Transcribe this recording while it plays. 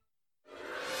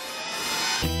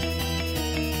When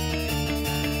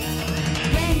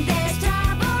there's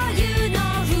trouble, you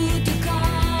know who to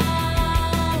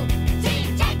call.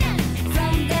 Teen Titans.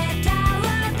 From their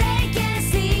tower, they can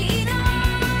see it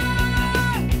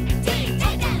all. Teen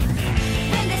Titans.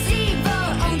 When there's evil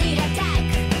on the attack,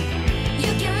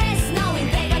 you can rest knowing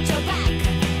they got your back.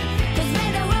 'Cause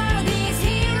when the world needs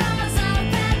heroes on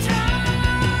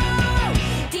patrol,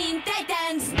 Teen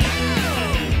Titans go!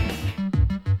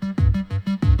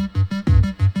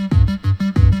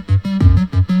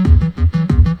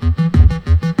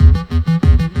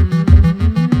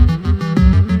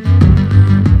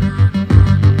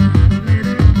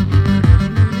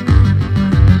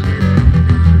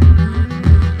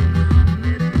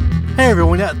 Hey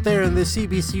everyone out there in the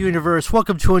CBC universe,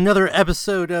 welcome to another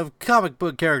episode of Comic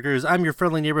Book Characters. I'm your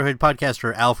friendly neighborhood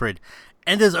podcaster, Alfred.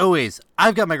 And as always,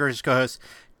 I've got my gracious co-host,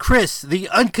 Chris, the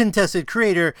uncontested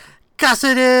creator,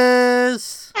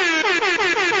 Cassidus!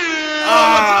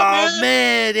 Oh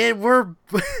man,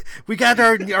 we got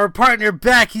our partner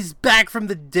back. He's back from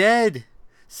the dead.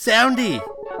 Soundy.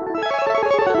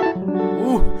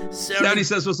 Ooh, Soundy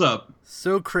says what's up.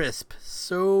 So crisp.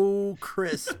 So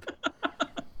crisp.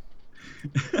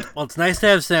 Well, it's nice to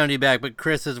have Soundy back, but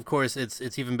Chris is, of course,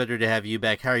 it's even better to have you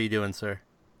back. How are you doing, sir?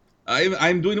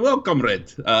 I'm doing well,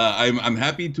 comrade. I'm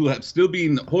happy to have still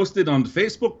been hosted on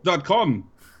Facebook.com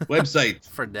website.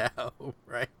 For now,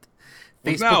 right?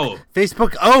 For now.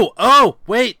 Facebook. Oh,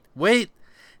 wait.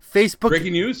 Facebook.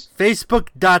 Breaking news?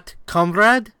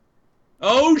 Facebook.comrade.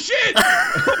 Oh, shit!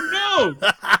 Oh,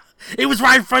 no! It was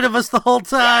right in front of us the whole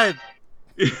time.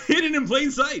 Hidden in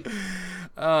plain sight.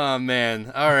 Oh, man.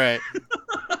 All right.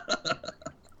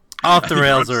 Off the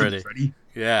rails already. Freddy.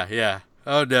 Yeah.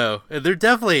 Oh, no. They're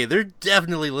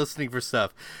definitely listening for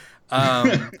stuff.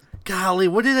 Golly,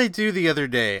 what did I do the other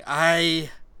day? I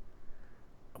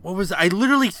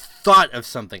literally thought of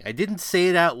something. I didn't say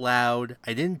it out loud.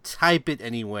 I didn't type it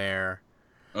anywhere.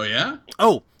 Oh, yeah?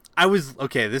 Oh,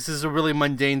 okay, this is a really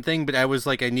mundane thing, but I was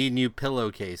like, I need new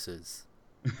pillowcases.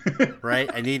 Right?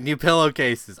 I need new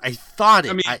pillowcases. I thought it.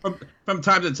 I mean, from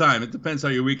time to time, it depends how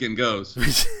your weekend goes.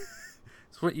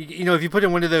 You know, if you put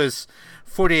in one of those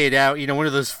 48 out, you know, one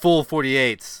of those full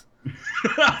 48s,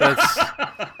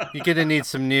 you're gonna need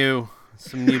some new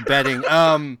bedding.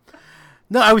 No,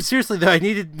 I was seriously though. I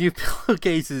needed new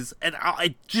pillowcases, and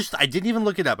I didn't even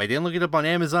look it up. I didn't look it up on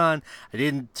Amazon. I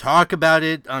didn't talk about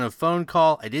it on a phone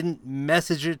call. I didn't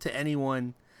message it to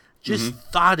anyone. Just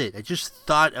thought it. I just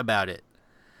thought about it.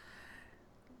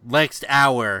 Next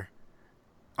hour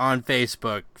on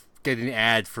Facebook, getting an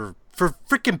ad for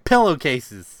freaking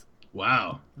pillowcases.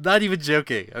 Wow. Not even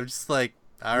joking. I'm just like,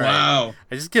 all right. Wow.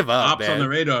 I just give up, Ops man. on the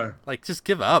radar. Like, just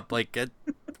give up. Like,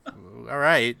 all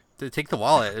right. Take the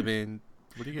wallet. I mean,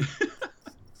 what are you gonna...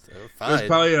 So,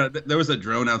 fine. There was a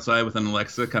drone outside with an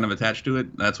Alexa kind of attached to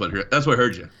it. That's what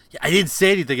heard you. Yeah, I didn't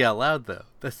say anything out loud, though.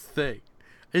 That's the thing.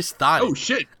 I just thought Oh,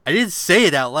 shit. I didn't say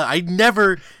it out loud. I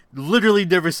literally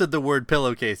never said the word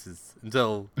pillowcases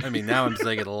until, I mean, now I'm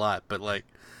saying it a lot, but like,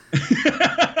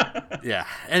 yeah.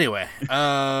 Anyway, we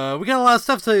got a lot of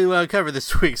stuff to cover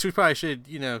this week, so we probably should,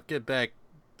 get back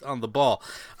on the ball.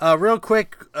 Real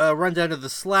quick, rundown of the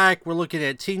Slack. We're looking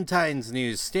at Teen Titans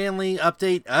news. Stanley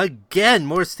update again.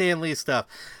 More Stanley stuff.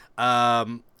 By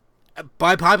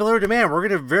popular demand, we're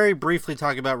going to very briefly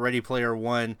talk about Ready Player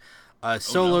One.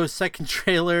 Solo second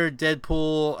trailer,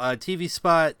 Deadpool TV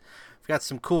spot. We've got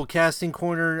some cool casting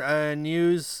corner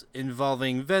news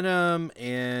involving Venom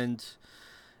and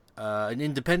an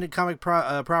independent comic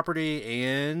property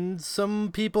and some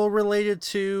people related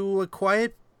to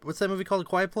what's that movie called? A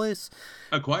Quiet Place?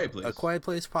 A Quiet Place. A Quiet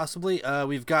Place, possibly.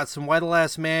 We've got some Why the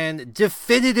Last Man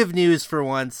definitive news for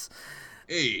once.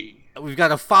 Hey. We've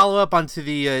got a follow-up onto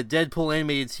the Deadpool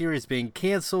animated series being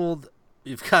canceled.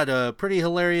 We've got a pretty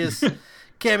hilarious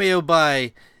cameo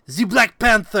by the Black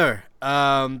Panther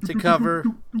to cover,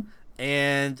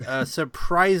 and a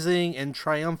surprising and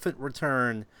triumphant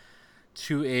return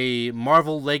to a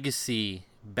Marvel legacy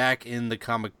back in the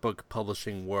comic book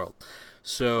publishing world.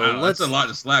 So Wow, that's a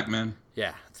lot of slack, man.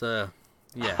 Yeah,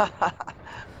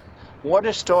 What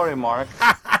a story, Mark.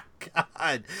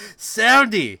 God,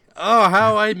 Soundy. Oh,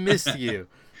 how I missed you.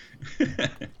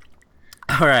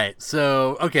 All right,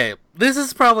 so, okay, this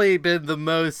has probably been the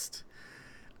most,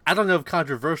 I don't know if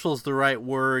controversial is the right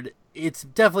word. It's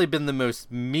definitely been the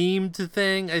most memed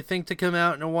thing, I think, to come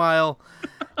out in a while.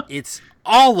 It's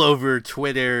all over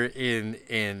Twitter and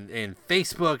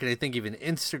Facebook, and I think even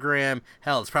Instagram.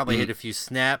 Hell, it's probably hit a few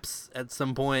snaps at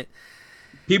some point.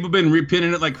 People have been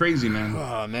repinning it like crazy, man.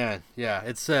 Oh, man, yeah,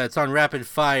 it's on rapid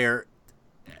fire.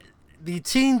 the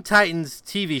Teen Titans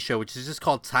TV show, which is just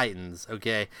called Titans,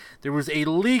 okay, there was a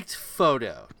leaked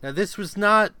photo. Now, this was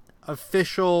not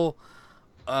official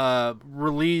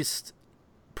released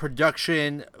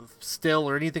production still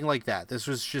or anything like that. This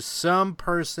was just some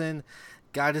person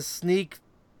got a sneak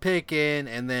pick in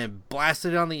and then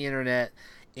blasted it on the internet,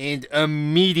 and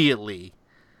immediately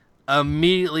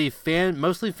mostly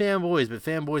fanboys, but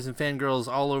fanboys and fangirls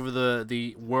all over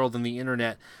the world and the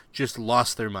internet just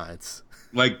lost their minds.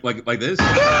 Like this?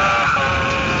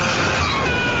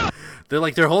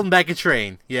 They're holding back a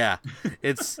train. Yeah.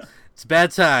 It's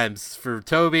bad times for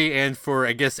Toby and for,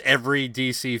 I guess, every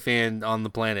DC fan on the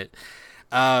planet.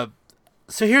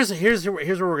 So here's where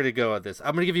we're gonna go with this.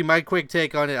 I'm gonna give you my quick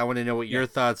take on it. I want to know what your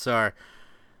thoughts are.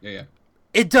 Yeah.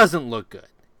 It doesn't look good.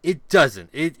 It doesn't.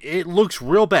 It looks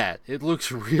real bad. It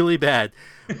looks really bad.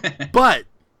 But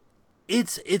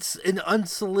it's an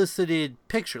unsolicited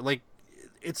picture. Like,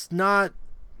 it's not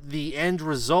the end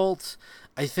result.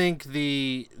 I think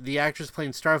the actress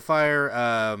playing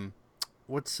Starfire,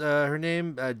 what's her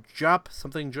name? Jop?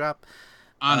 Something Jop?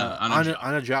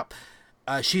 Anna Jop.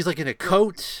 She's like in a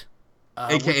coat.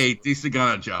 AKA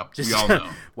Disagana Job. We all know.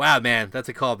 Wow, man, that's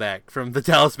a callback from the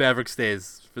Dallas Mavericks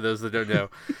days, for those that don't know.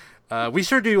 We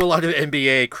sure do a lot of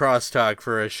NBA crosstalk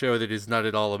for a show that is not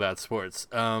at all about sports.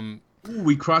 Ooh,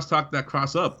 we crosstalk that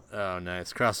cross up. Oh,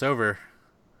 nice. Crossover.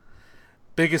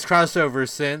 Biggest crossover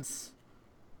since...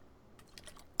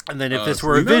 And then if this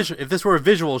were a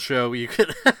visual show, you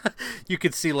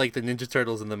could see like the Ninja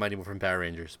Turtles and the Mighty Morphin Power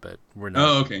Rangers, but we're not.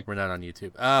 Oh, okay. We're not on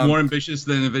YouTube. More ambitious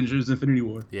than Avengers: Infinity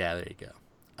War. Yeah, there you go.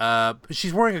 But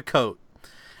she's wearing a coat,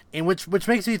 and which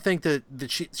makes me think that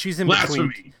she's in Blasphemy.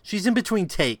 between. She's in between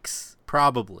takes,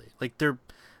 probably. Like they're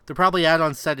probably out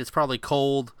on set. It's probably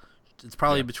cold. It's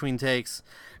probably between takes.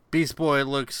 Beast Boy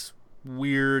looks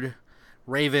weird.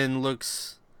 Raven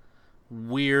looks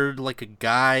weird, like a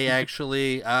guy,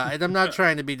 actually. And I'm not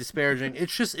trying to be disparaging.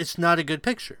 It's not a good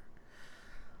picture.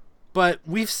 But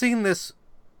we've seen this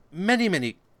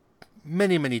many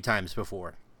times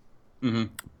before. Mm-hmm.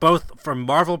 Both from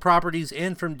Marvel properties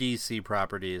and from DC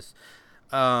properties.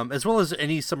 As well as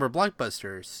any summer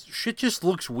blockbusters. Shit just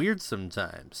looks weird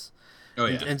sometimes. Oh,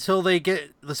 yeah. Until they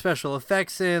get the special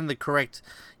effects in, the correct,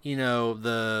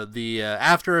 the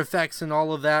after effects and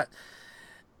all of that.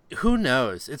 Who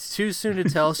knows? It's too soon to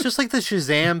tell. It's just like the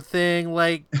Shazam thing.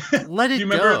 Like, let it go. Do you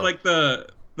remember like the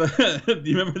do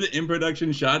you remember the in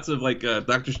production shots of like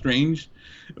Doctor Strange,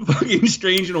 fucking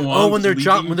Strange and Wong? Oh, when they're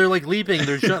like leaping, it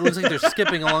looks like they're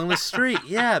skipping along the street.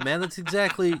 Yeah, man, that's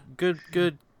exactly good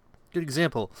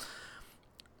example.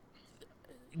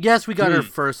 Yes, we got our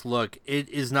first look. It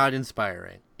is not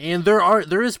inspiring, and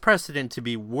there is precedent to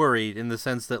be worried in the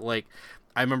sense that, like,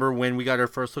 I remember when we got our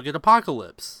first look at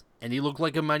Apocalypse. And he looked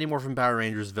like a Mighty Morphin Power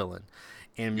Rangers villain.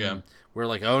 And we're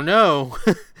like, oh no.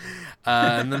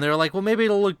 And then they're like, well, maybe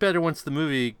it'll look better once the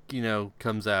movie,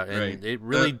 comes out. And it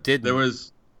really didn't. There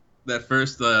was that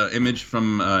first image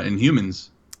from Inhumans.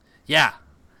 Yeah.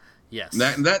 Yes.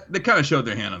 That kind of showed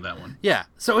their hand on that one. Yeah.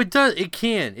 So it does. It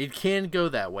can go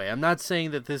that way. I'm not saying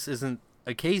that this isn't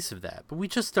a case of that, but we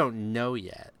just don't know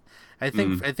yet. I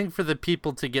think for the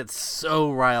people to get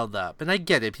so riled up, and I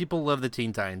get it, people love the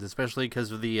Teen Titans, especially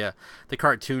because of the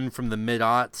cartoon from the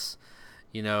mid-aughts.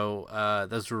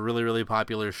 That's a really, really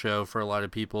popular show for a lot of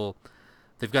people.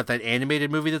 They've got that animated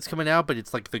movie that's coming out, but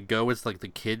it's like it's like the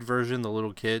kid version, the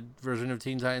little kid version of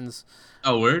Teen Titans.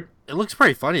 Oh, word? It looks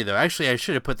pretty funny, though. Actually, I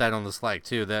should have put that on the Slack,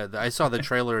 too. I saw the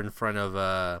trailer in front of,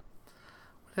 what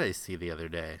did I see the other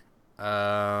day?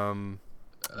 Isle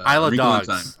of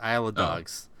Dogs. Isle of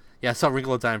Dogs. Yeah, I saw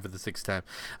Wrinkle of Time for the 6th time.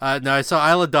 No, I saw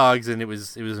Isle of Dogs, and it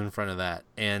was in front of that,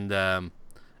 and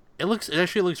it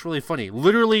actually looks really funny.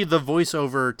 Literally, the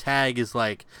voiceover tag is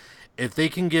like, if they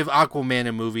can give Aquaman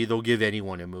a movie, they'll give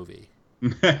anyone a movie.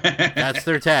 That's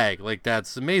their tag. Like,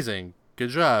 that's amazing. Good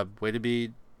job. Way to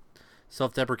be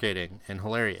self-deprecating and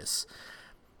hilarious.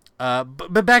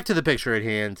 But back to the picture at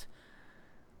hand.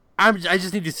 I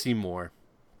just need to see more.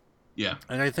 Yeah.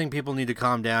 And I think people need to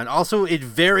calm down. Also, it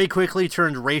very quickly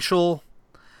turned racial.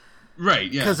 Right,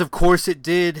 yeah. Because, of course, it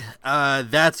did.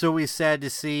 That's always sad to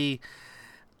see.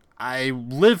 I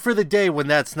live for the day when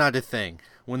that's not a thing.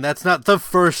 When that's not the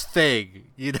first thing.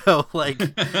 Like...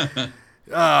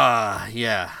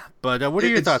 yeah. But what are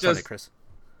your thoughts on it, Chris?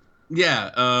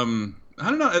 Yeah, I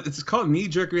don't know. It's called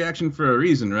knee-jerk reaction for a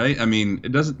reason, right? I mean,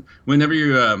 it doesn't... Whenever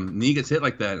your knee gets hit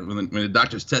like that, when the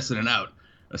doctor's testing it out,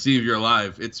 see if you're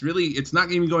alive, it's not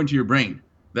even going to your brain.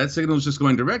 That signal is just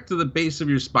going direct to the base of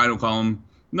your spinal column.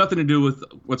 Nothing to do with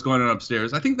what's going on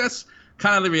upstairs. I think that's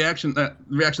kind of the reaction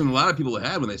a lot of people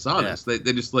had when they saw this. They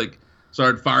just like,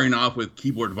 started firing off with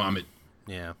keyboard vomit.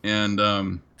 Yeah. And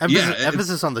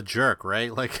Emphasis on the jerk,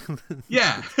 right? Like.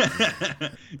 Yeah.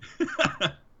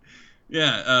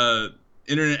 Yeah.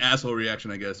 Internet asshole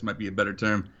reaction, I guess, might be a better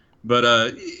term.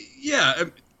 But yeah,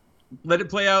 let it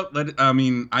play out. I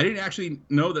mean, I didn't actually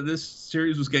know that this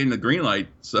series was getting the green light,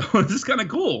 so this is kind of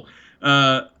cool.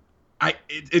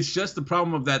 It's just the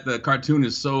problem of that the cartoon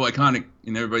is so iconic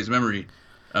in everybody's memory.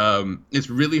 It's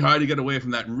really hard to get away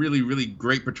from that really, really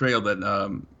great portrayal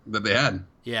that they had.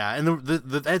 Yeah, and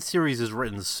that series is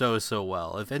written so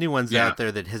well. If anyone's out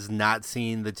there that has not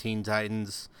seen the Teen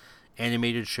Titans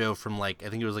animated show from like, I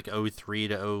think it was like 03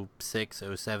 to 06,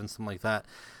 07, something like that.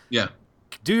 Yeah.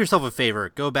 Do yourself a favor,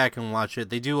 go back and watch it.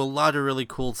 They do a lot of really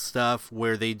cool stuff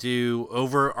where they do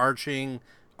overarching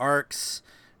arcs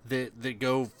that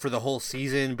go for the whole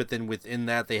season, but then within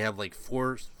that they have like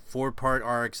four-part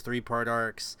arcs, 3-part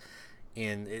arcs,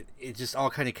 and it just all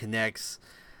kind of connects.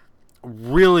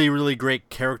 Really, really great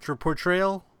character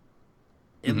portrayal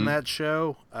in that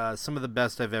show. Some of the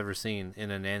best I've ever seen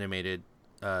in an animated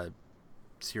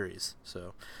series.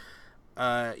 So,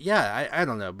 I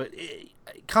don't know, but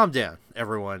calm down,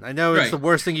 everyone. I know it's the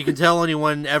worst thing you can tell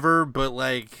anyone ever, but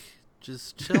like,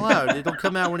 just chill out. It'll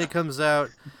come out when it comes out.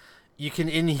 You can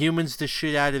Inhumans the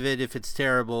shit out of it if it's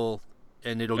terrible,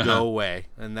 and it'll go away,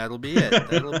 and that'll be it.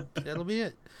 That'll be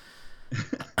it.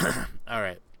 All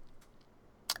right.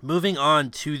 Moving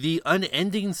on to the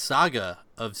unending saga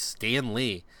of Stan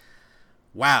Lee.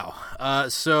 Wow.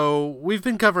 So we've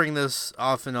been covering this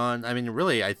off and on. I mean,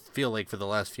 really, I feel like for the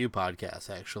last few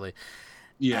podcasts, actually.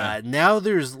 Yeah. Now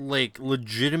there's like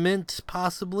legitimate,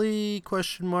 possibly,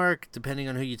 question mark, depending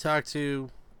on who you talk to,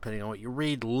 depending on what you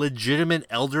read, legitimate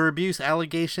elder abuse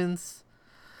allegations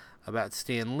about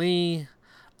Stan Lee.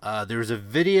 There's a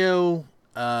video.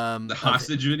 The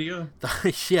hostage video?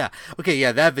 Yeah. Okay,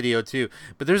 yeah, that video too.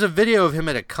 But there's a video of him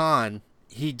at a con.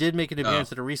 He did make an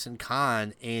appearance at a recent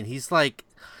con, and he's like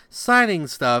signing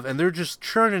stuff, and they're just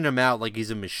churning him out like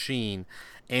he's a machine.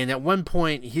 And at one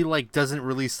point, he like doesn't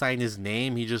really sign his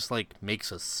name. He just like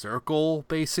makes a circle,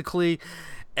 basically.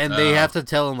 And they have to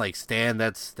tell him like, Stan,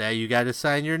 that you got to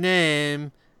sign your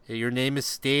name. Your name is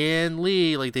Stan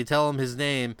Lee. Like they tell him his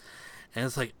name, and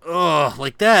it's like, oh,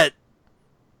 like that.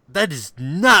 That does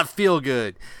not feel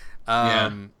good.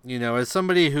 You know, as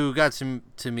somebody who got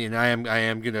to me, and I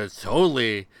am gonna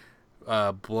totally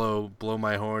blow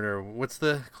my horn, or what's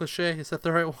the cliche? Is that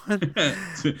the right one?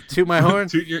 Toot my horn.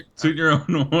 Toot your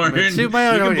own horn. Toot my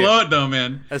own you horn. can blow it though,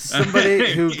 man. As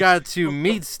somebody who got to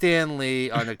meet Stan Lee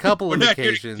on a couple of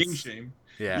occasions. King shame.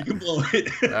 Yeah. You can blow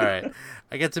it. All right.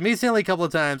 I got to meet Stan Lee a couple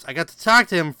of times. I got to talk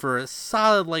to him for a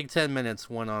solid like 10 minutes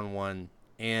one-on-one,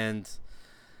 and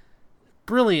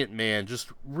brilliant man,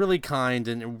 just really kind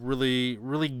and really,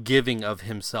 really giving of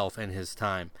himself and his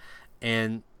time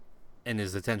and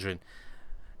his attention.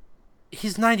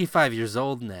 He's 95 years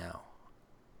old now.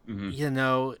 You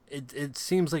know, it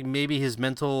seems like maybe his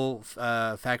mental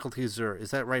faculties, or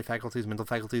is that right? Mental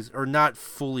faculties are not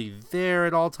fully there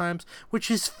at all times, which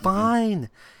is fine.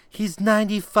 He's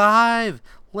 95.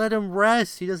 Let him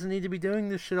rest. He doesn't need to be doing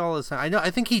this shit all the time. I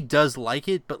think he does like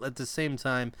it, but at the same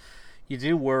time, you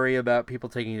do worry about people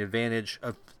taking advantage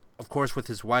of course, with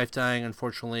his wife dying,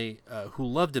 unfortunately, who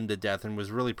loved him to death and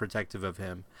was really protective of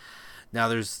him. Now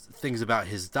there's things about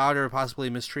his daughter possibly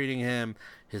mistreating him.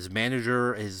 His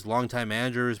manager, his longtime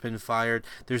manager, has been fired.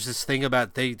 There's this thing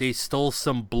about they stole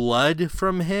some blood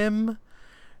from him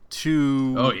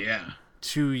to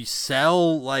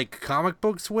sell like comic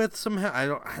books with somehow.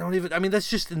 I don't even. I mean, that's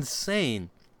just insane.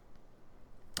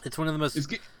 It's one of the most.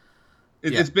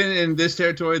 It's been in this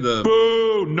territory.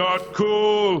 Boo! Not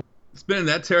cool. It's been in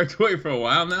that territory for a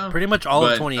while now. Pretty much all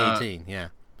of 2018. Yeah.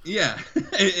 Yeah,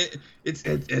 it's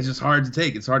just hard to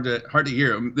take. It's hard to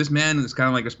hear. This man is kind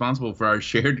of like responsible for our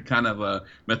shared kind of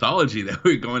mythology that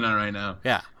we're going on right now.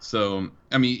 Yeah. So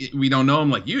I mean, we don't know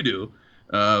him like you do,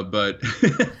 but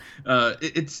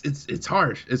it's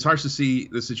harsh. It's harsh to see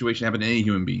this situation happen to any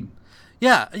human being.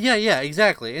 Yeah,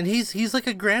 exactly. And he's like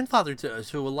a grandfather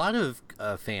to a lot of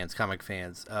comic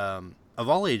fans, of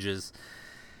all ages.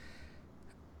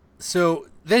 So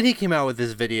then he came out with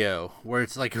this video where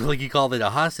it's like he called it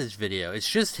a hostage video. It's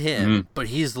just him, but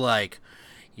he's like,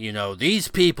 you know, these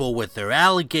people with their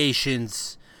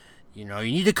allegations, you know,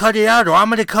 you need to cut it out or I'm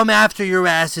going to come after your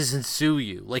asses and sue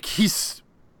you. Like it's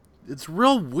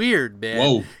real weird, man.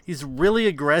 Whoa. He's really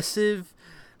aggressive.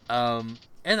 And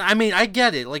I mean, I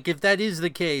get it. Like if that is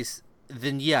the case,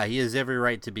 then yeah, he has every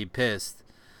right to be pissed.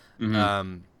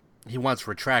 He wants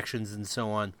retractions and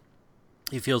so on.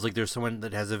 He feels like there's someone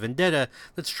that has a vendetta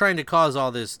that's trying to cause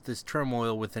all this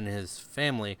turmoil within his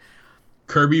family.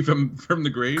 Kirby from the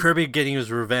grave. Kirby getting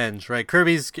his revenge, right?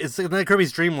 It's not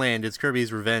Kirby's Dreamland, it's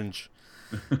Kirby's revenge.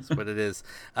 That's what it is.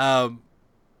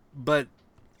 But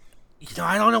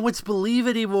I don't know what to believe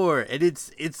anymore, and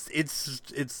it's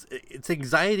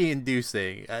anxiety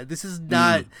inducing. This is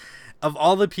not of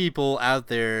all the people out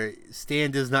there.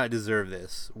 Stan does not deserve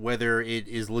this, whether it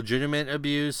is legitimate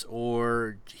abuse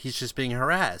or he's just being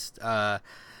harassed.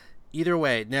 Either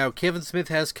way, now Kevin Smith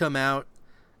has come out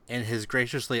and has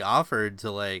graciously offered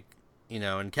to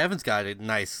and Kevin's got a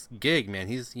nice gig, man.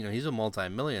 He's a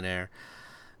multi-millionaire.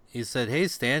 He said, "Hey,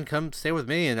 Stan, come stay with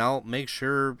me, and I'll make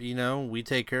sure, we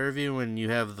take care of you, and you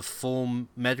have the full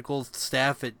medical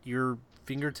staff at your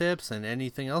fingertips and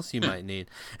anything else you might need."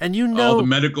 And all the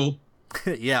medical.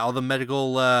 Yeah, all the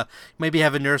medical, maybe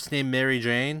have a nurse named Mary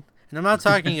Jane. And I'm not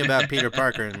talking about Peter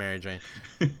Parker and Mary Jane.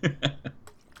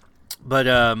 But,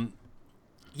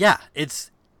 yeah,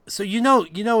 it's, so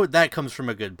that comes from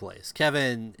a good place.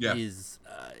 Kevin is,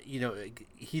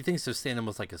 he thinks of Stan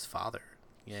almost like his father.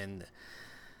 And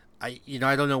I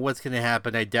don't know what's going to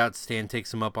happen. I doubt Stan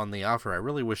takes him up on the offer. I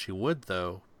really wish he would,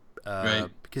 though. Right.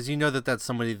 Because that's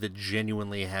somebody that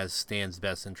genuinely has Stan's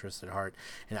best interest at heart.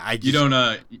 And I just...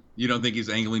 You don't think he's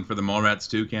angling for the Mallrats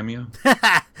 2 cameo?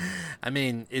 I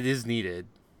mean, it is needed.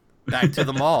 Back to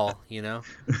the mall,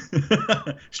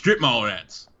 Strip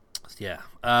Mallrats. Yeah.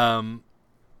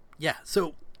 Yeah,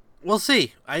 so we'll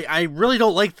see. I really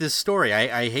don't like this story.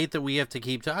 I hate that we have to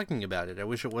keep talking about it. I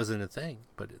wish it wasn't a thing,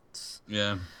 but it's...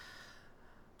 Yeah.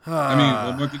 I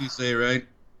mean, what can you say, right?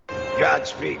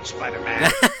 Godspeed,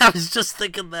 Spider-Man. I was just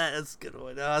thinking that. That's a good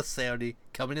one. Oh, Saudi,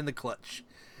 coming in the clutch.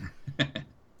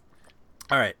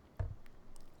 All right.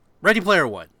 Ready Player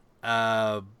One.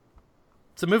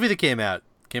 It's a movie that came out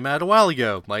a while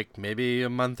ago, like maybe a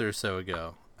month or so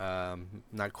ago.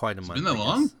 Not quite a month. Been that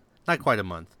long? Not quite a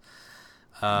month.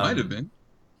 Might have been.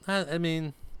 I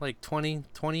mean, like 20th,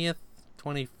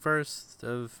 21st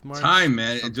of March. Time,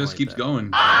 man. It just keeps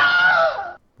going.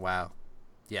 Wow.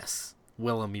 Yes.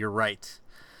 Willem, you're right.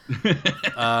 Let's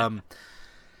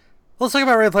talk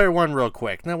about Ready Player One real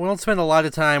quick. Now, we won't spend a lot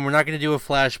of time. We're not going to do a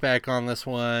flashback on this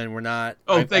one. We're not...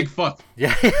 Oh, thank fuck.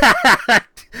 Yeah.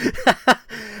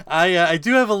 I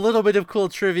do have a little bit of cool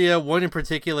trivia. One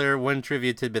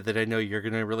trivia tidbit that I know you're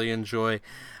going to really enjoy.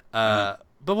 But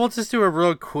we'll just do a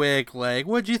real quick,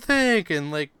 what'd you think?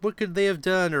 And, what could they have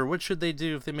done? Or what should they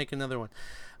do if they make another one?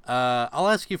 I'll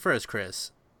ask you first,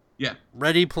 Chris. Yeah.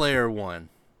 Ready Player One.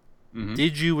 Mm-hmm.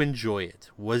 Did you enjoy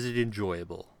it? Was it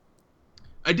enjoyable?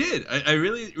 I did. I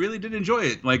really, really did enjoy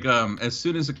it. As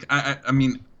soon as I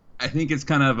mean, I think it's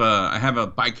kind of I have a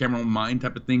bicameral mind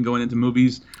type of thing going into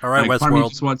movies. All right, part of me Westworld.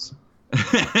 just wants...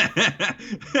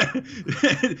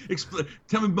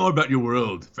 Tell me more about your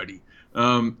world, Freddie.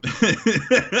 Analysis.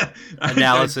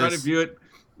 I try to view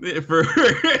it for.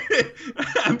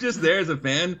 I'm just there as a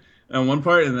fan on one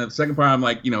part, and the second part, I'm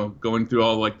going through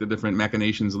all the different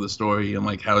machinations of the story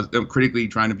and how I'm critically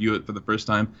trying to view it for the first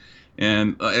time.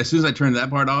 And as soon as I turned that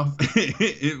part off,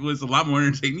 it was a lot more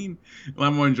entertaining, a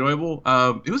lot more enjoyable.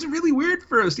 It was really weird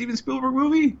for a Steven Spielberg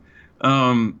movie.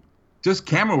 Just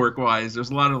camera work wise, there's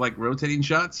a lot of rotating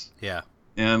shots. Yeah.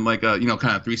 And kind of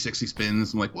 360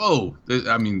 spins. I'm like, whoa.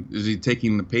 I mean, is he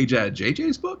taking the page out of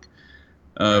JJ's book?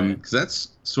 Because that's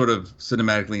sort of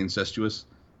cinematically incestuous.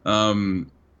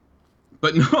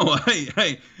 But no,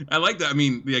 I like that. I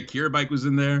mean, the Akira bike was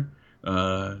in there.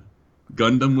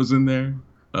 Gundam was in there.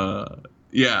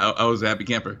 Yeah, I was a happy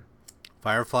camper.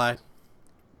 Firefly.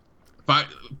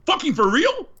 Fucking for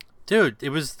real? Dude, it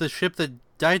was the ship that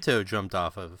Daito jumped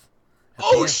off of.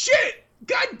 Oh, shit!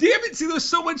 God damn it! See, there's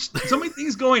so many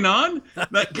things going on.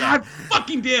 God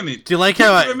fucking damn it! Do you like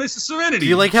how I miss the Serenity? Do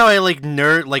you like how I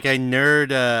nerd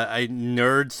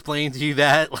explained to you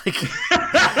that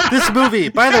this movie?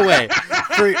 By the way,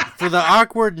 for the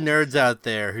awkward nerds out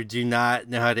there who do not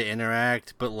know how to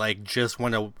interact, but just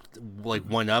want to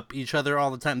one up each other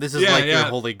all the time, this is your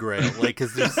holy grail.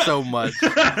 Because there's so much.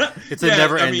 It's a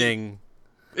never ending.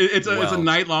 It's a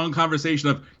night-long conversation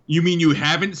of, you mean you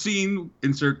haven't seen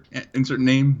insert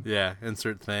name? Yeah,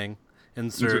 insert thing.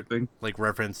 Insert thing.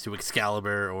 Reference to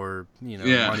Excalibur or,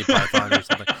 Monty Python or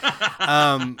something.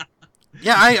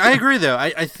 Yeah, I agree, though.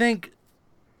 I think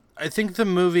the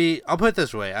movie... I'll put it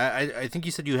this way. I think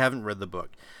you said you haven't read the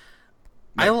book.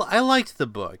 No. I liked the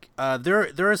book.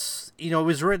 There is... it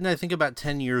was written, I think, about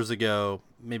 10 years ago.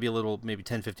 Maybe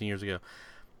 10, 15 years ago.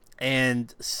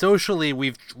 And socially,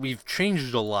 we've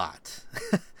changed a lot.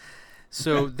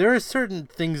 So there are certain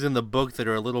things in the book that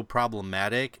are a little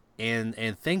problematic, and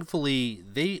thankfully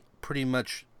they pretty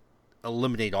much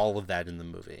eliminate all of that in the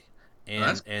movie.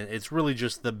 and it's really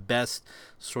just the best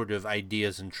sort of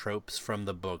ideas and tropes from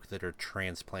the book that are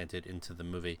transplanted into the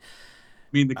movie. I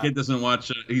mean, the kid doesn't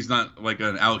watch. He's not like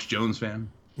an Alex Jones fan.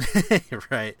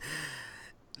 Right.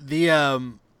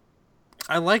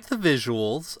 I like the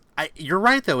visuals. You're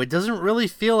right though. It doesn't really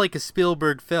feel like a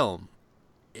Spielberg film.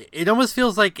 It almost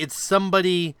feels like it's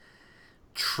somebody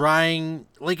trying.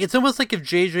 Like it's almost like if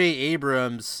J.J.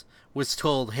 Abrams was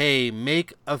told, "Hey,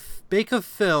 make a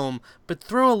film, but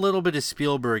throw a little bit of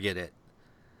Spielberg in it."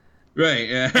 Right.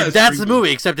 Yeah. And that's the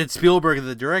movie, except it's Spielberg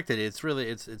that directed it.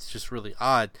 It's just really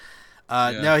odd.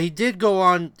 Now he did go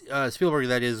on. Spielberg,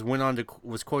 that is,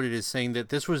 was quoted as saying that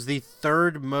this was the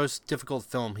third most difficult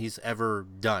film he's ever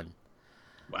done.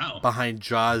 Wow. Behind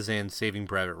Jaws and Saving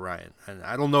Private Ryan, and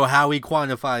I don't know how he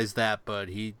quantifies that, but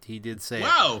he did say.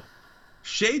 Wow.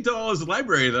 Shea Doll's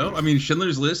library, though. I mean,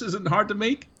 Schindler's List isn't hard to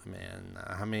make. Man,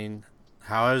 I mean,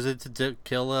 how is it to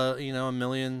kill a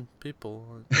million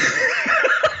people?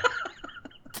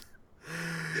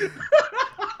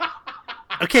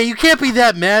 Okay, you can't be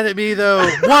that mad at me, though.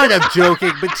 One, I'm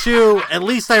joking, but two, at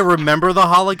least I remember the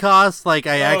Holocaust. Like,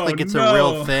 I act like it's a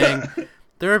real thing.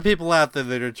 There are people out there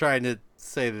that are trying to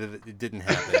say that it didn't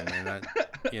happen,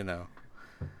 and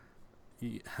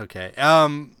okay.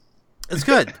 It's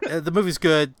good. The movie's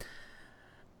good.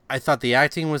 I thought the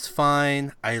acting was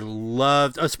fine. I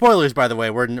loved... Oh, spoilers, by the way.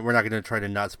 We're not going to try to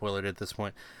not spoil it at this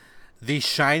point. The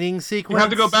Shining sequence... You have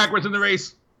to go backwards in the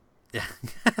race. Yeah.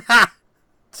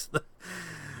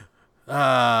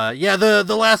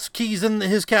 The last keys in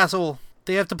his castle.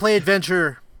 They have to play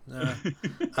adventure. No,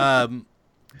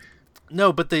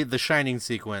 but the Shining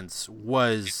sequence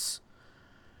was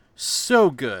so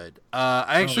good.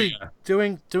 I actually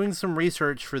doing some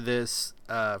research for this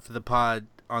for the pod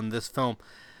on this film.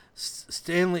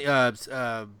 Steven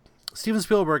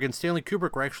Spielberg and Stanley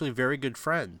Kubrick were actually very good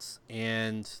friends,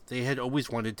 and they had always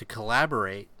wanted to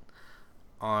collaborate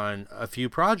on a few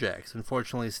projects.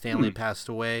 Unfortunately, Stanley passed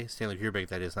away. Stanley Kubrick,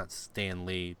 that is, not Stan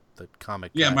Lee, the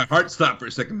comic guy. My heart stopped for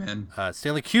a second, man.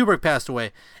 Stanley Kubrick passed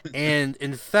away, and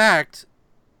in fact,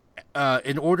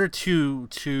 in order to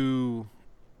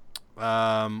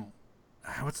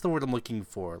what's the word I'm looking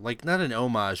for? Like, not an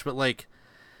homage, but like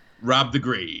rob the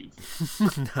grave.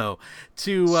 No,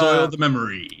 to soil the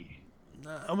memory.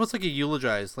 Almost like Stanley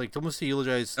yeah.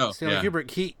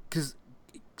 Kubrick. Because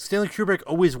Stanley Kubrick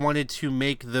always wanted to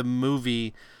make a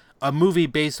movie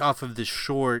based off of this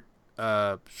short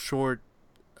essay.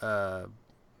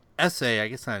 I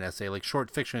guess not an essay, like short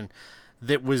fiction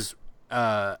that was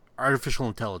artificial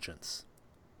intelligence.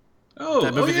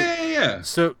 Yeah.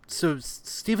 So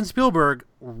Steven Spielberg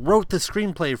wrote the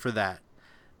screenplay for that,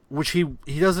 which he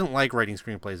doesn't like writing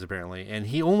screenplays apparently, and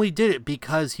he only did it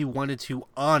because he wanted to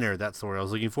honor. That's the word I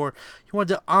was looking for. He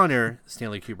wanted to honor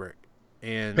Stanley Kubrick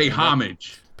and pay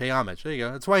homage. Pay homage. There you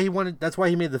go. That's why he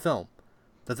made the film.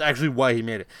 That's actually why he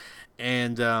made it.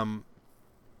 And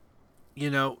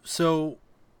so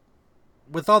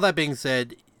with all that being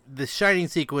said, the Shining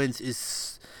sequence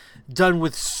is done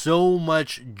with so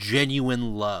much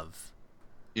genuine love.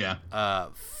 Yeah.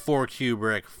 For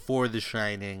Kubrick, for The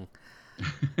Shining.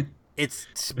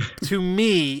 It's to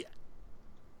me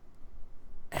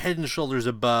head and shoulders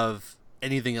above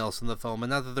anything else in the film,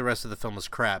 and not that the rest of the film is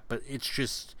crap, but it's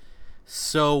just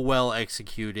so well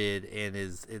executed, and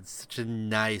it's such a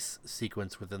nice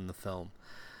sequence within the film.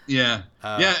 Yeah,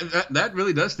 that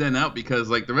really does stand out, because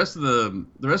like the rest of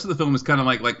the film is kind of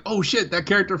like oh shit, that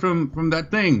character from that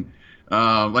thing,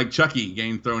 like Chucky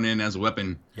getting thrown in as a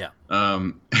weapon. Yeah.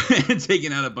 And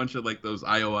taking out a bunch of like those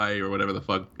IOI or whatever the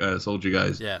fuck soldier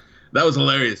guys. Yeah. That was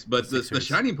hilarious. But the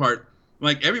Shining part,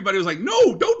 like everybody was like,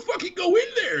 no, don't fucking go in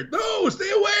there. No, stay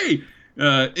away.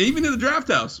 Even in the draft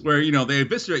house where they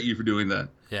eviscerate you for doing that.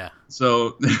 Yeah.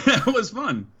 So that was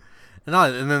fun. And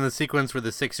then the sequence where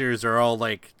the Sixers are all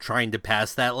like trying to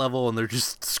pass that level and they're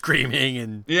just screaming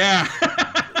and yeah.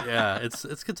 Yeah,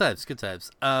 it's good times. Good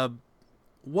times.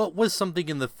 What was something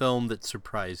in the film that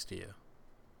surprised you?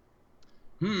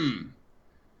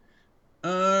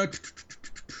 I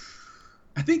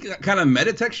think kind of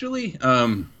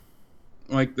metatextually.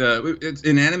 Like it's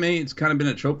in anime, it's kind of been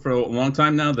a trope for a long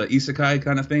time now. The isekai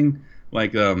kind of thing.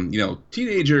 Like,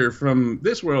 teenager from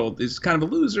this world is kind of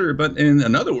a loser, but in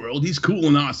another world, he's cool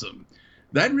and awesome.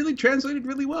 That really translated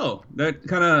really well. That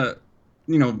kind of,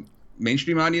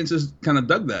 mainstream audiences kind of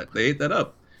dug that. They ate that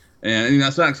up. And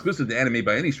that's not exclusive to anime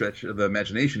by any stretch of the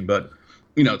imagination, but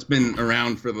it's been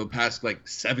around for the past like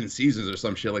 7 seasons or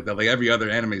some shit like that. Like every other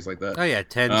anime is like that. Oh yeah,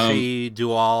 Tenchi,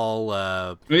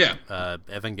 Dual, Yeah.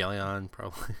 Evangelion,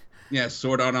 probably. Yeah,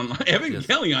 Sword Art Online.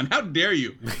 Evangelion, how dare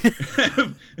you?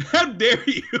 How dare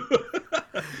you?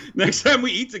 Next time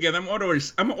we eat together, I'm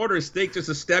gonna order a steak just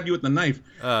to stab you with the knife.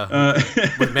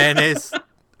 With mayonnaise.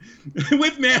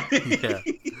 With mayonnaise. Yeah.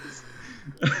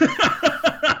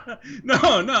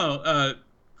 No.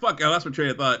 Fuck, I lost my train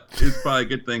of thought. It's probably a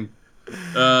good thing.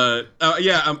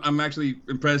 I'm actually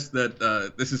impressed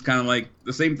that this is kind of like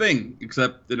the same thing,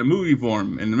 except in a movie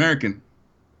form, in American.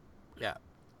 Yeah.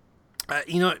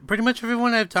 Pretty much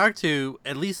everyone I've talked to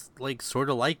at least like sort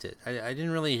of liked it. I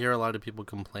didn't really hear a lot of people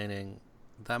complaining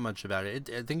that much about it.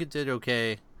 I think it did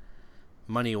okay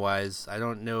money wise. I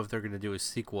don't know if they're going to do a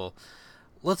sequel.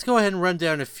 Let's go ahead and run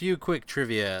down a few quick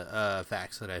trivia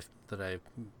facts that I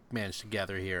managed to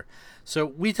gather here. So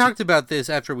we talked about this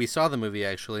after we saw the movie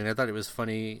actually, and I thought it was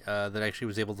funny that I actually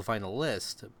was able to find a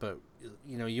list. But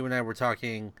you and I were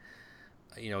talking,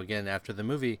 again after the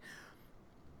movie.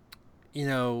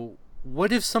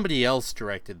 What if somebody else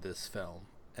directed this film?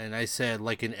 And I said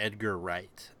like an Edgar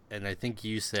Wright. And I think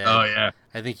you said, oh yeah,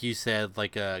 I think you said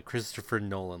like a Christopher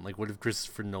Nolan. Like what if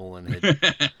Christopher Nolan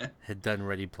had done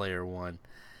Ready Player One?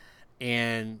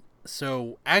 And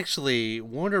so actually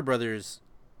Warner Brothers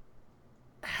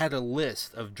had a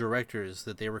list of directors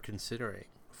that they were considering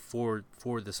for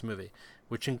this movie,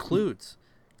 which includes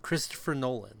Christopher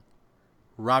Nolan,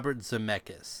 Robert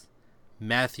Zemeckis,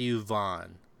 Matthew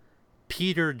Vaughn,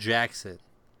 Peter Jackson,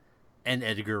 and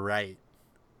Edgar Wright.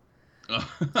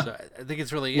 So I think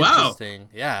it's really interesting.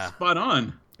 Yeah. Spot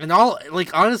on. And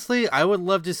honestly, I would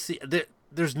love to see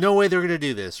there's no way they're going to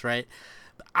do this, right?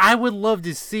 I would love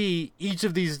to see each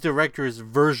of these directors'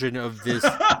 version of this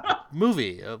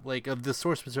movie, of the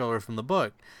source material from the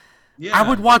book. Yeah. I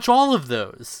would watch all of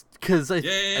those because I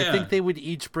think they would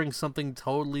each bring something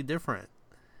totally different.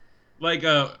 Like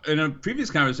in a previous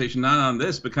conversation, not on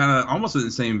this, but kind of almost in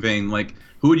the same vein. Like,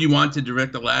 who would you want to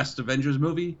direct the last Avengers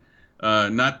movie?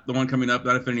 Not the one coming up,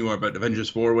 not Infinity War, but Avengers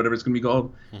 4, whatever it's gonna be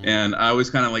called. Mm-hmm. And I always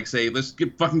kind of like say, let's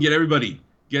get everybody,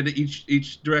 get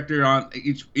each director on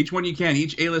each one you can,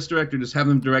 each A-list director, just have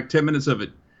them direct 10 minutes of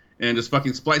it, and just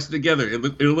fucking splice it together.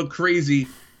 It'll look crazy.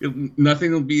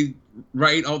 Nothing will be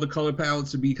right. All the color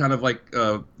palettes will be kind of like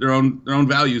their own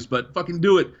values, but fucking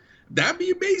do it. That'd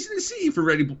be amazing to see for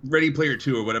Ready Player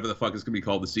 2 or whatever the fuck is going to be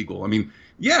called, the sequel. I mean,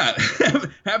 yeah,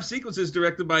 have sequences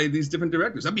directed by these different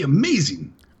directors. That'd be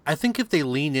amazing. I think if they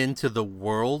lean into the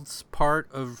worlds part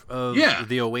of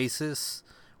the Oasis,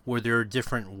 where there are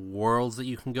different worlds that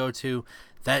you can go to,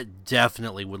 that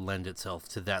definitely would lend itself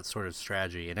to that sort of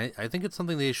strategy. And I think it's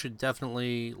something they should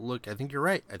definitely look. I think you're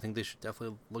right. I think they should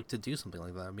definitely look to do something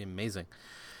like that. That'd be amazing.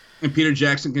 And Peter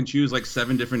Jackson can choose like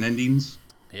 7 different endings.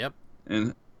 Yep.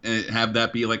 And have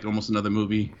that be like almost another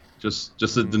movie, just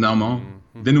a denouement.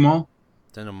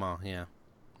 Denouement, yeah,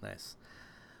 nice.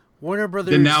 Warner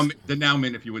Brothers.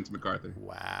 Denouement if you went to MacArthur.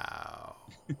 Wow.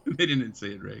 They didn't say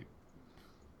it right.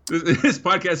 This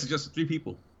podcast is just 3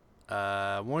 people.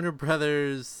 Warner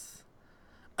Brothers.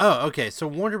 Oh, okay. So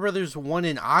Warner Brothers won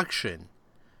an auction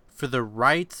for the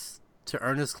rights to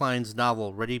Ernest Cline's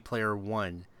novel Ready Player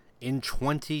One in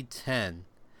 2010.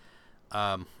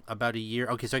 About a year.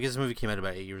 Okay, so I guess the movie came out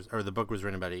about 8 years, or the book was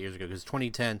written about 8 years ago, because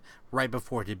 2010, right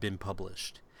before it had been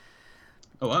published.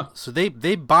 Oh wow! So they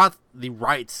bought the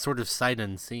rights sort of sight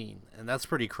unseen, and that's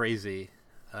pretty crazy.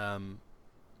 So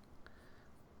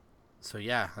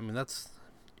yeah, I mean that's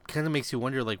kind of makes you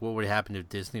wonder like what would happen if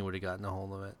Disney would have gotten a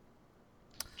hold of it.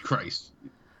 Christ.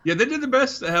 Yeah, they did the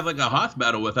best to have like a Hoth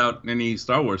battle without any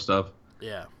Star Wars stuff.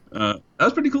 Yeah. That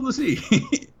was pretty cool to see.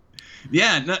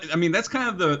 Yeah, no, I mean that's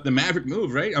kind of the Maverick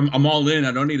move, right? I'm all in.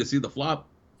 I don't need to see the flop.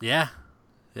 Yeah.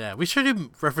 We should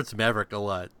reference Maverick a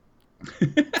lot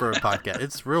for a podcast.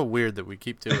 It's real weird that we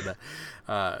keep doing that.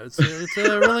 It's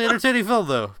a really entertaining film,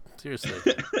 though.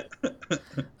 Seriously.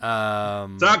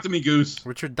 Talk to me, Goose.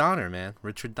 Richard Donner, man.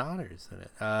 Richard Donner's in it.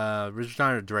 Richard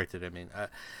Donner directed. I mean,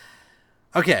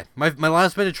 okay. My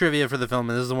last bit of trivia for the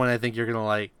film, and this is the one I think you're gonna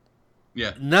like.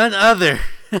 Yeah. None other.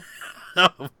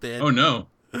 Oh man. Oh no.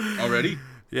 Already?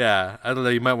 Yeah, I don't know.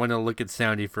 You might want to look at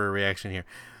Soundy for a reaction here.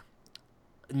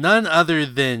 None other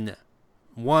than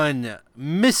one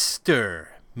Mr.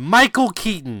 Michael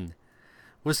Keaton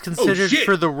was considered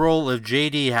for the role of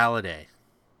J.D. Halliday.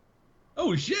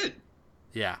 Oh shit!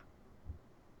 Yeah,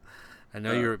 I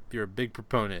know you're a big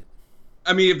proponent.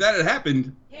 I mean, if that had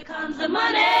happened, Here comes the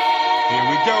money. Here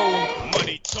we go.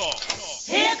 Money talk.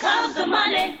 Here comes the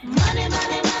money. Money,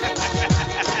 money, money, money,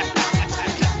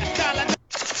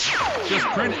 just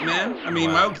print it, man. I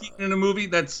mean, Michael Keaton in a movie,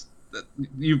 that's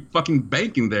you fucking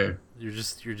banking there. You're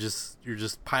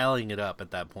just piling it up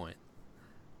at that point.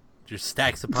 Just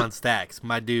stacks upon stacks,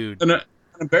 my dude. An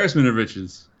embarrassment of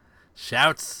riches.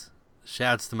 Shouts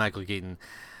to Michael Keaton.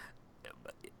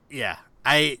 Yeah,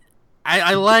 I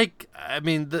like. I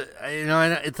mean,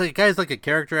 it's like guy's like a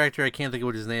character actor. I can't think of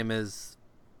what his name is.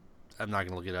 I'm not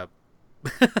gonna look it up.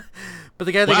 But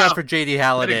the guy they got for J.D.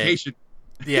 Halliday. Dedication.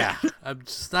 Yeah, I'm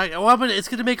just not. Well, it's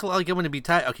gonna make like I'm gonna be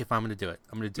tight. Okay, fine, I'm gonna do it.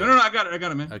 No, I got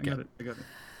it, man. Okay.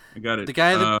 I got it. The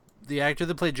guy, the actor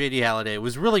that played J.D. Halliday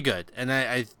was really good,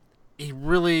 and he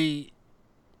really,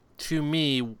 to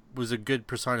me, was a good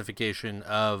personification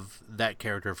of that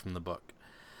character from the book.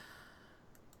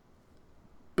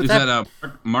 But Is that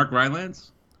Mark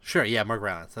Rylance? Sure, yeah, Mark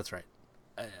Rylance. That's right.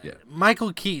 Yeah.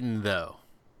 Michael Keaton, though,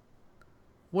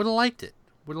 would have liked it.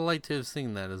 Would have liked to have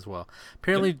seen that as well.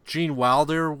 Apparently, Gene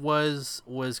Wilder was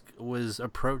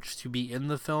approached to be in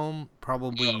the film,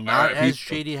 probably not as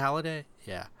J.D. Halliday.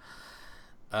 Yeah.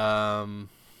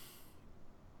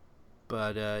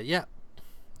 But yeah.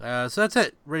 So that's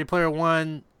it. Ready Player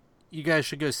One. You guys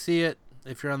should go see it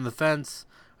if you're on the fence.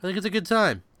 I think it's a good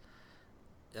time.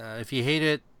 If you hate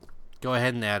it, go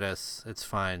ahead and add us. It's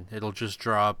fine. It'll just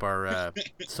draw up our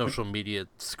social media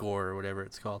score or whatever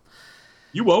it's called.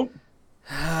 You won't.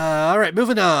 All right,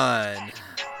 moving on.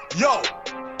 Yo,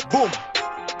 boom.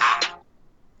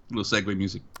 Little segue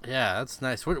music. Yeah, that's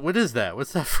nice. What is that?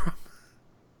 What's that from?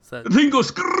 Is that... The thing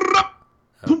goes.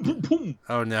 Boom, boom, boom.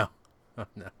 Oh no.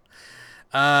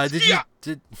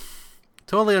 Did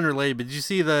totally unrelated, but did you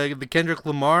see the Kendrick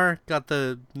Lamar got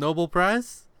the Nobel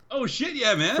Prize? Oh shit,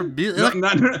 yeah, man. For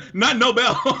Not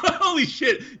Nobel. Holy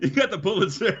shit, you got the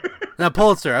Pulitzer. Not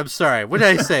Pulitzer. I'm sorry. What did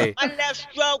I say? My left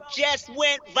stroke just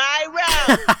went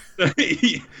viral.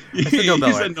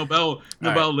 Nobel, said Nobel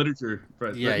right. Literature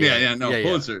Prize. Yeah.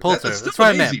 Pulitzer. Pulitzer. That's That's what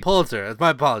I amazing. meant. Pulitzer. That's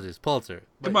my apologies. Pulitzer.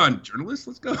 Come on, journalists,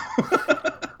 let's go.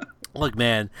 Look,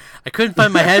 man, I couldn't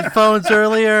find my headphones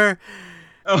earlier.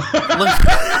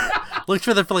 Looked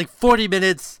for them for like 40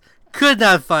 minutes. Could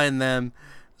not find them.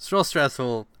 It's real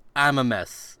stressful. I'm a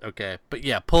mess. Okay, but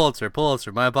yeah, Pulitzer.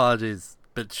 My apologies.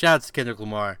 But shouts to Kendrick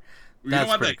Lamar. We don't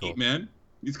want pretty that cool. heat, man.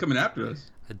 He's coming after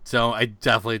us. I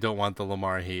definitely don't want the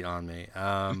Lamar heat on me.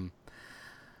 All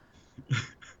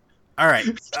right,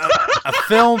 a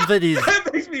film that he's.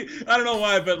 That makes me. I don't know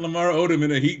why, but Lamar Odom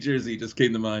in a Heat jersey just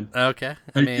came to mind. Okay,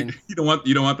 I mean, you don't want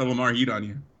the Lamar heat on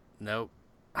you. nope.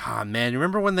 Ah, man,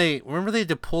 remember they had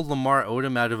to pull Lamar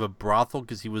Odom out of a brothel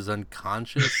because he was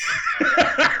unconscious?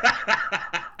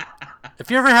 If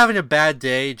you're ever having a bad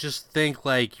day, just think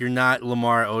like you're not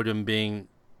Lamar Odom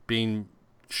being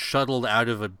shuttled out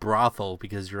of a brothel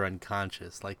because you're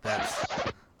unconscious. Like, that's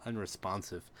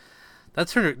unresponsive. That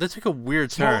took a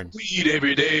weird turn. Weed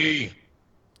every day.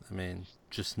 I mean,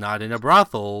 just not in a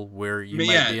brothel where you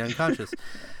might be unconscious.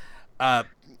 All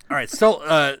right, so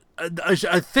a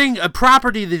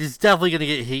property that is definitely going to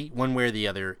get heat one way or the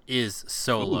other is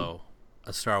Solo,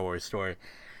 a Star Wars story.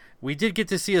 We did get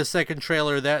to see a second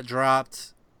trailer that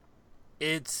dropped.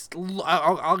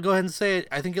 I'll go ahead and say it.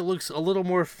 I think it looks a little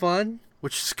more fun,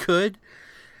 which is good.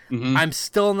 Mm-hmm. I'm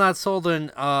still not sold on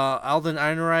Alden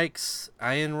Ehrenreich's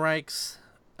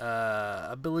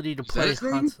ability to play.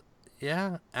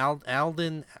 Yeah,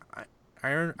 Alden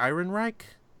Ehrenreich.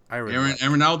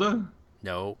 Aaron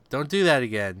No, don't do that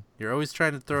again. You're always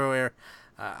trying to throw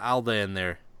Alda in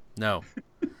there. No.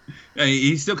 Hey,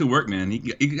 he still can work, man. He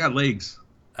got legs.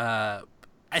 I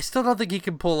still don't think he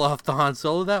can pull off the Han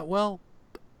Solo that well.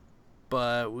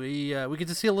 But we get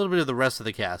to see a little bit of the rest of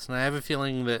the cast, and I have a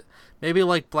feeling that maybe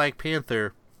like Black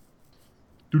Panther,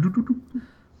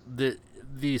 the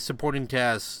supporting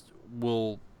cast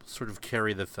will sort of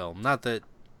carry the film. Not that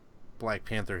Black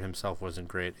Panther himself wasn't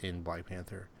great in Black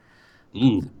Panther.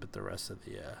 But the rest of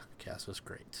the cast was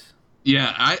great.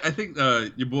 Yeah, I think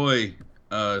your boy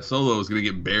Solo is gonna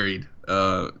get buried,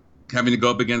 having to go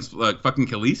up against fucking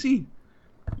Khaleesi,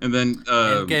 and then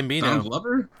and Gambino, Donald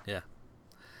Glover. Yeah,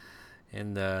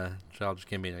 and Childish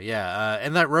Gambino. Yeah,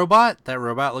 and that robot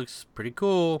looks pretty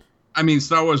cool. I mean,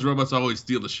 Star Wars robots always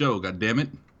steal the show. God damn it.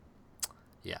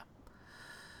 Yeah.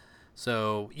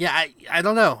 So yeah, I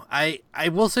don't know. I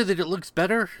will say that it looks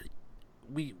better.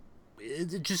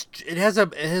 It has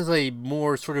a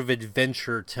more sort of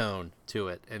adventure tone to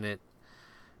it, and it,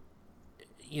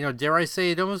 dare I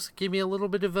say, it almost gave me a little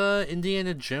bit of a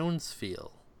Indiana Jones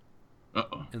feel.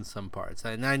 In some parts,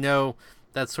 and I know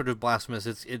that's sort of blasphemous.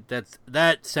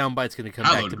 That soundbite's going to come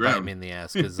back to bite me in the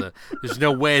ass because there's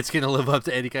no way it's going to live up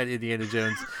to any kind of Indiana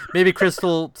Jones. Maybe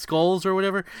Crystal Skulls or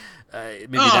whatever.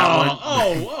 Maybe that one.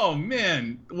 Oh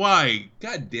man, why?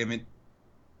 God damn it.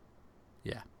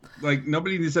 Yeah. like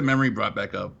nobody needs that memory brought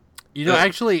back up. You know,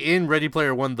 actually, in Ready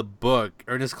Player One, the book,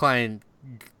 Ernest Cline,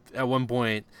 at one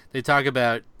point, they talk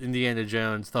about Indiana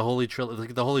Jones, the holy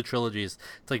trilogies.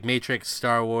 It's like Matrix,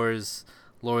 Star Wars,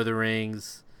 Lord of the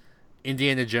Rings,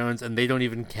 Indiana Jones, and they don't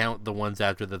even count the ones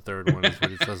after the third one, is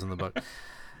what it says in the book.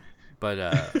 But,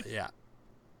 yeah.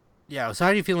 Yeah, so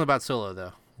how are you feeling about Solo,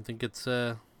 though? You think it's,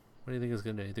 what do you think it's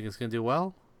going to do? You think it's going to do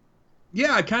well?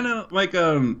 Yeah, I kind of like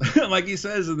like he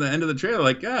says in the end of the trailer,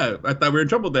 like, yeah, I thought we were in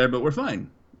trouble there, but we're fine.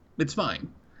 It's fine.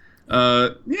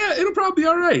 Yeah, it'll probably be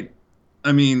all right.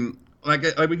 I mean, like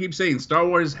we keep saying, Star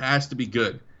Wars has to be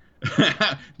good.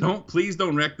 Please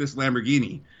don't wreck this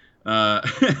Lamborghini.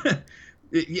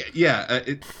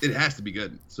 It has to be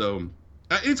good. So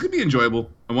it's gonna be enjoyable,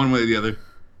 one way or the other.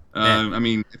 I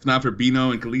mean, if not for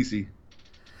Bino and Khaleesi.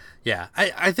 Yeah,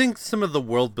 I think some of the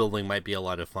world building might be a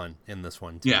lot of fun in this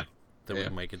one too. Yeah. That we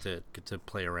might get to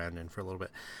play around in for a little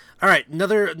bit. All right,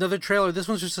 another trailer. This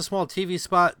one's just a small TV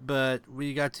spot, but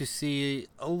we got to see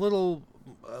a little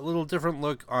different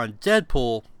look on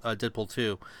Deadpool, Deadpool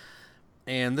 2.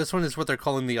 And this one is what they're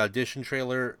calling the audition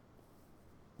trailer.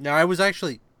 Now, I was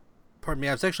actually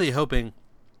hoping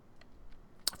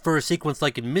for a sequence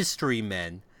like in Mystery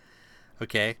Men.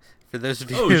 Okay, for those of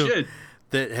you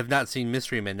that have not seen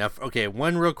Mystery Men. Now, okay,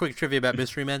 one real quick trivia about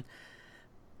Mystery Men.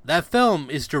 That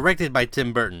film is directed by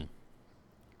Tim Burton.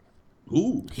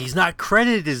 Ooh. He's not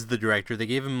credited as the director. They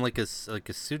gave him like a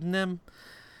pseudonym.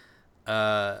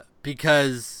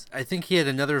 Because I think he had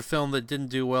another film that didn't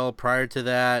do well prior to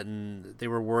that, and they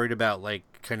were worried about like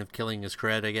kind of killing his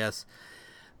cred, I guess.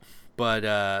 But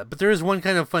there is one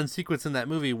kind of fun sequence in that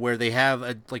movie where they have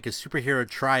a superhero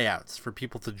tryouts for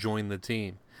people to join the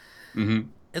team. Mm-hmm.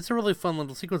 It's a really fun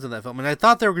little sequence in that film, and I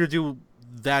thought they were going to do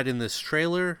that in this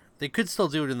trailer. They could still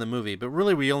do it in the movie, but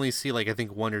really we only see like I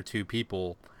think one or two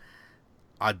people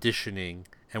auditioning,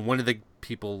 and one of the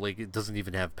people like doesn't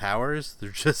even have powers. They're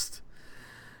just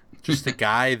a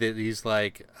guy that he's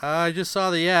like, I just saw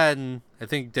the ad, and I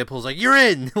think Deadpool's like, you're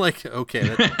in. Like, okay,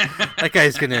 that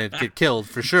guy's gonna get killed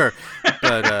for sure.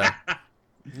 But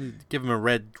give him a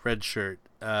red shirt.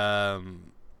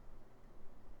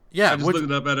 Yeah, I just looked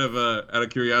it up out of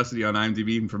curiosity on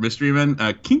IMDb for Mystery Men.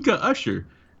 Kinka Usher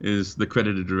is the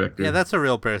credited director. Yeah, that's a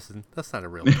real person. That's not a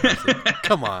real person.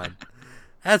 Come on,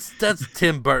 that's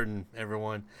Tim Burton.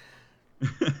 Everyone.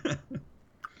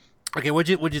 Okay, what'd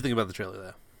you think about the trailer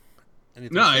though?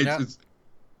 Anything it's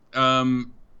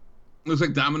looks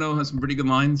like Domino has some pretty good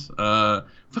lines.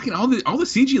 Fucking all the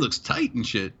CG looks tight and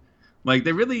shit. Like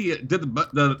they really did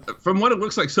the from what it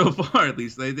looks like so far, at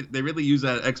least they really use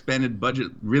that expanded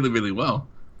budget really well.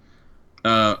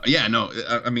 Yeah, no,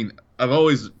 I mean I've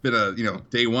always been a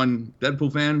day one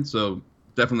Deadpool fan, so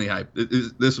definitely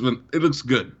hyped. This one it looks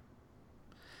good.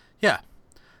 Yeah,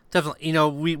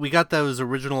 definitely. We got those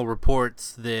original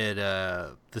reports that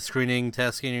the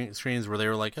test screenings where they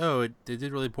were like, oh, they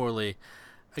did really poorly.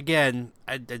 Again,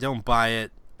 I don't buy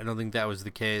it. I don't think that was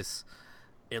the case.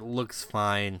 It looks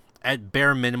fine. At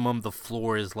bare minimum, the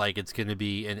floor is like it's going to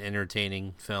be an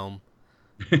entertaining film,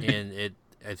 and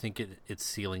I think its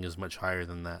ceiling is much higher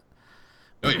than that.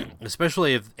 Oh yeah.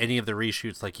 Especially if any of the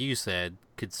reshoots, like you said,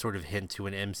 could sort of hint to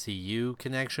an MCU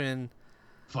connection.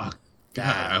 Fuck.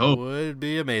 That I hope. would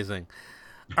be amazing.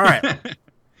 All right.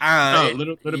 A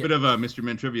little bit of Mr.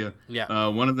 Men trivia. Yeah.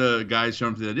 One of the guys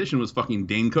shown for the audition was fucking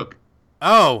Dane Cook.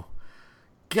 Oh,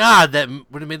 God, that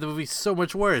would have made the movie so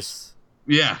much worse.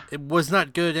 Yeah. It was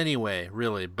not good anyway,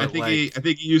 really. But I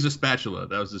think he used a spatula.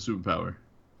 That was his superpower.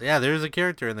 Yeah, there's a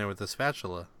character in there with a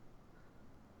spatula.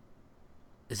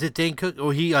 Is it Dane Cook? Oh,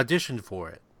 he auditioned for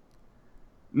it.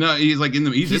 No, he's like in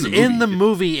the he's in the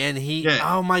movie, and he. Yeah.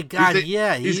 Oh my God!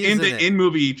 He's in the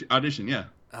in-movie audition. Yeah.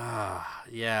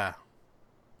 Yeah.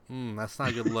 That's not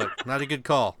a good look. Not a good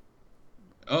call.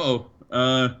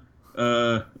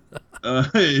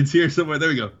 It's here somewhere. There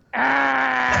we go.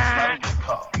 That's not a good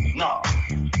call. No.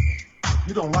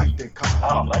 You don't like that call.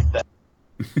 I don't like that.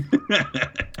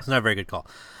 It's not a very good call.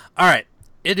 All right.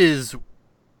 It is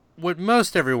what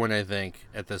most everyone, I think,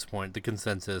 at this point, the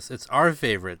consensus, it's our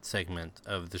favorite segment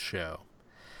of the show.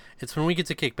 It's when we get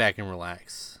to kick back and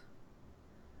relax.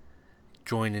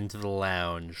 Join into the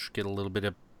lounge. Get a little bit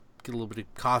of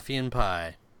coffee and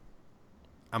pie.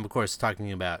 I'm, of course,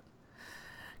 talking about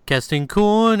Casting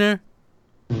Corner.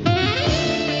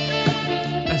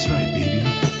 That's right, baby.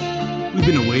 We've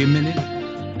been away a minute.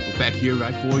 We're back here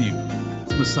right for you.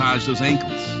 Let's massage those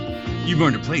ankles. You've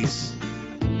earned a place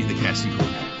in the Casting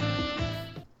Corner.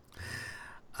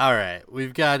 All right,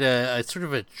 we've got a sort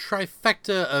of a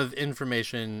trifecta of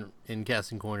information in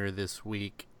Casting Corner this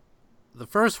week. The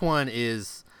first one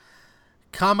is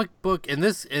comic book, and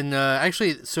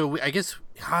actually, so I guess,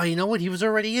 you know what? He was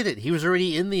already in it. He was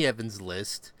already in the Evans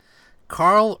list.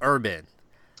 Carl Urban.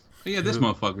 Yeah, this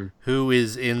motherfucker. Who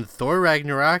is in Thor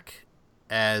Ragnarok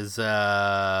as,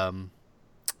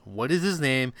 what is his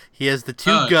name? He has the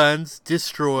two guns,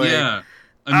 Destroy. Yeah,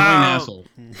 annoying asshole.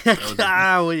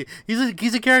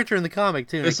 He's a character in the comic,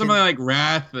 too. There's something like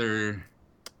Wrath or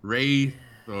Wraith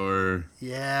or...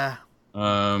 Yeah.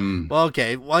 Well,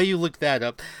 okay, while you look that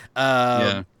up,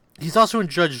 he's also in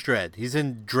Judge Dredd. He's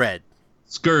in Dredd.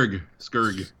 Skurg.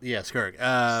 Yeah, Skurg.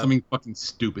 Something fucking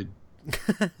stupid.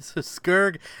 So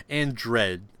Skurg and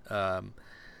Dredd. I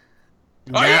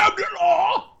am the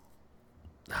law!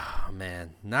 Oh,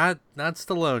 man. Not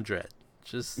Stallone Dredd.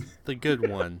 Just the good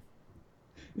one.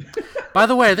 By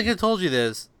the way, I think I told you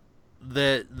this.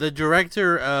 The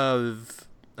director of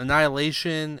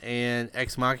Annihilation and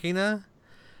Ex Machina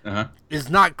is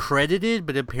not credited,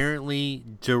 but apparently,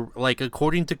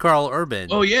 according to Carl Urban,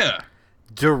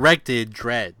 directed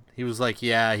Dredd. He was like,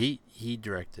 yeah, he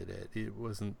directed it. It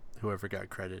wasn't whoever got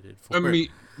credited for it. I mean,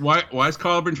 why is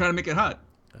Carl Urban trying to make it hot?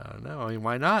 I don't know. I mean,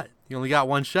 why not? You only got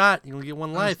one shot. You only get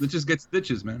one life. Snitches get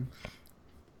stitches, man.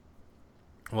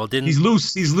 Well, he's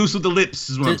loose. He's loose with the lips,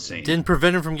 is what I'm saying. Didn't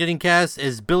prevent him from getting cast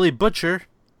as Billy Butcher.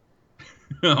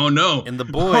 Oh no! In The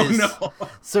Boys. Oh no!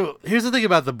 So here's the thing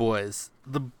about The Boys.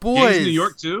 The Boys. Gangs of New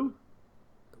York too.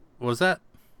 What was that?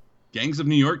 Gangs of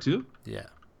New York too. Yeah.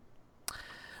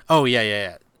 Oh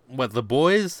yeah. What, The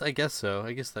Boys? I guess so.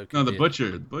 I guess that could be The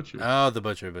Butcher. Oh, The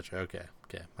Butcher. Okay.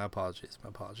 My apologies.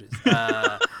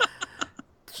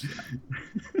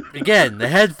 Again, the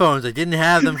headphones. I didn't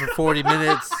have them for 40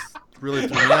 minutes. Really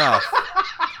threw me off.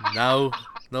 No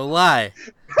lie.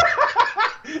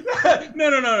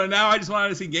 No. Now I just wanted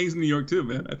to see Gangs of New York too,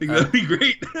 man. I think that'd be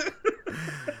great.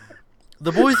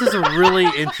 The Boys is a really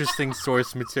interesting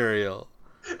source material.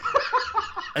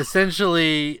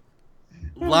 Essentially,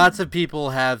 lots of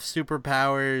people have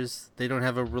superpowers. They don't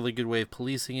have a really good way of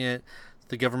policing it.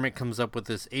 The government comes up with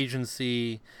this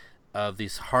agency of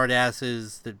these hard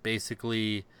asses that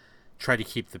basically try to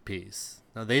keep the peace.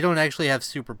 Now, they don't actually have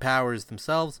superpowers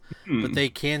themselves, but they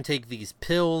can take these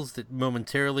pills that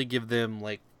momentarily give them,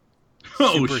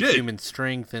 superhuman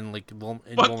strength and,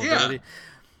 invulnerability.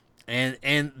 Yeah.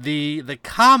 And the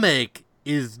comic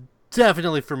is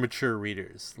definitely for mature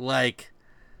readers.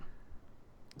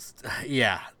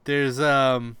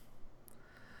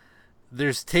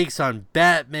 There's takes on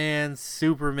Batman,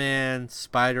 Superman,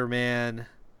 Spider-Man,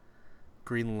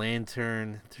 Green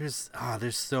Lantern.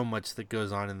 There's so much that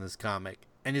goes on in this comic,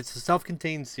 and it's a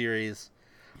self-contained series.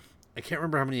 I can't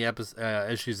remember how many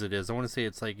issues it is. I want to say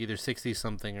it's either 60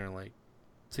 something or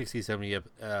 60, 70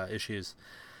 issues.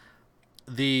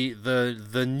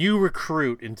 The new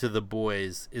recruit into The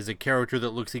Boys is a character that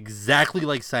looks exactly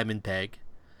like Simon Pegg.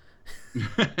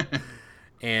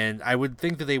 And I would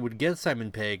think that they would get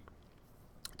Simon Pegg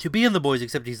to be in The Boys,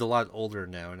 except he's a lot older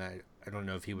now, and I don't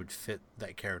know if he would fit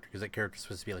that character, because that character's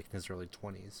supposed to be in his early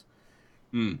 20s.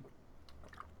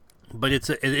 But it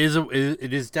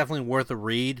is definitely worth a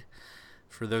read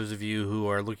for those of you who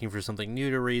are looking for something new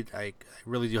to read. I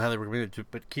really do highly recommend it.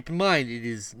 But keep in mind, it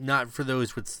is not for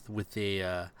those with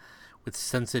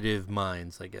sensitive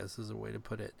minds, I guess is a way to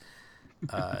put it.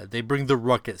 They bring the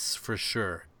ruckus for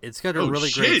sure. It's got a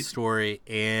great story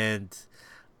and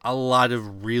a lot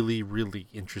of really, really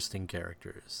interesting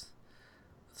characters.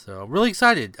 So I'm really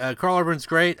excited. Carl Urban's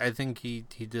great. I think he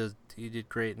did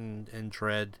great in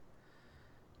Dredd.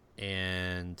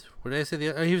 And what did I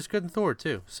say? He was good in Thor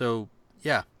too. So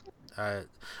yeah.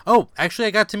 Actually,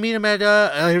 I got to meet him at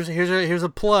here's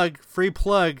a free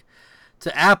plug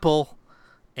to Apple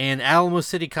and Alamo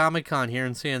City Comic Con here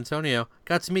in San Antonio.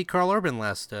 Got to meet Carl Urban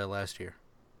last year.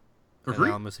 For free?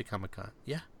 Alamo City Comic Con.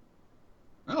 Yeah.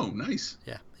 Oh, nice.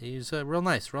 Yeah, he's a real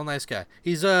nice guy.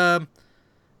 He's okay.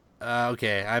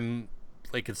 I'm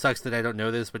it sucks that I don't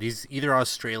know this, but he's either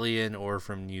Australian or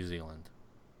from New Zealand.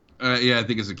 Yeah, I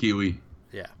think it's a Kiwi.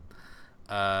 Yeah.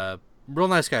 Real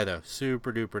nice guy though.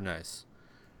 Super duper nice.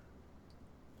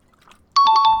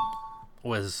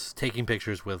 Was taking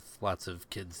pictures with lots of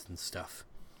kids and stuff.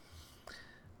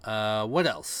 What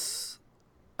else?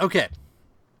 Okay.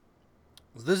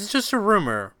 This is just a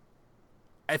rumor.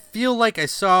 I feel like I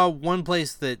saw one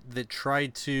place that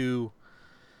tried to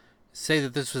say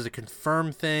that this was a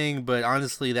confirmed thing, but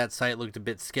honestly that site looked a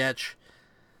bit sketch.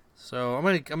 So I'm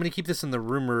gonna keep this in the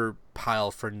rumor pile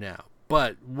for now.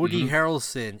 But Woody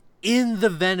Harrelson in the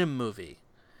Venom movie,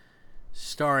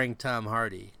 starring Tom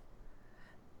Hardy,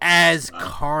 as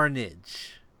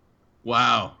Carnage.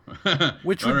 Wow.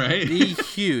 Which would be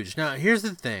huge. Now, here's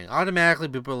the thing. Automatically,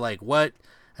 people are like, what?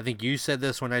 I think you said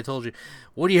this when I told you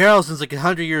Woody Harrelson's like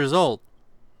 100 years old.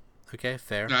 Okay,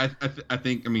 fair. I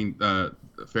think. I mean,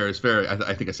 fair is fair.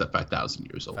 I think I said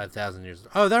 5,000 years old. 5,000 years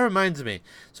old. Oh, that reminds me.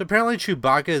 So apparently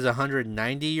Chewbacca is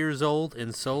 190 years old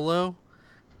in Solo,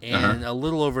 and a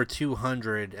little over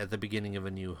 200 at the beginning of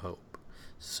A New Hope.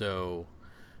 So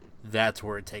that's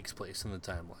where it takes place in the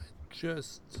timeline.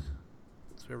 Just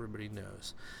so everybody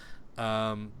knows.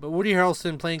 But Woody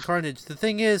Harrelson playing Carnage. The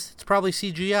thing is, it's probably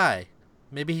CGI.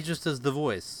 Maybe he just does the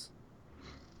voice.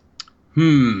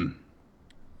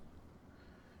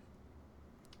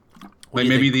 Like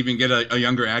maybe they even get a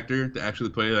younger actor to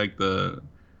actually play like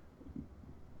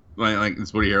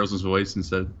it's Woody Harrelson's voice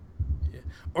instead. Yeah.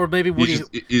 Or maybe Woody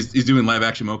he's doing live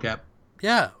action mocap.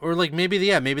 Yeah, or like maybe they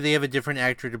have a different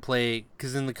actor to play,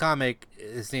 because in the comic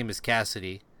his name is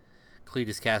Cassidy,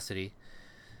 Cletus Cassidy.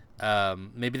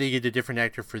 Maybe they get a different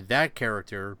actor for that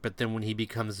character, but then when he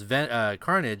becomes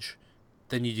Carnage,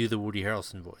 then you do the Woody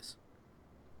Harrelson voice.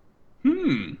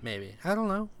 Maybe, I don't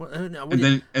know.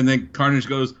 And then Carnage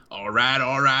goes, all right.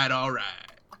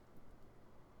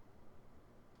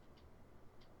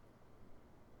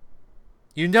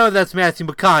 You know that's Matthew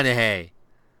McConaughey.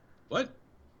 What?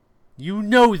 You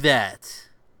know that.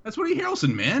 That's Woody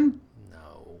Harrelson, man.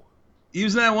 No. He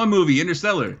was in that one movie,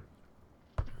 Interstellar.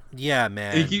 Yeah,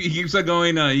 man. He keeps on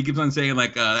going. He keeps on saying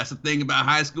like, "That's the thing about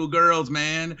high school girls,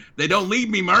 man. They don't leave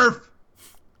me, Murph."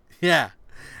 Yeah.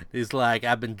 He's like,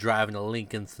 I've been driving a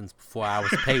Lincoln since before I was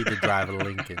paid to drive a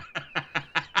Lincoln.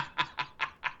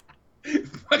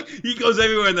 He goes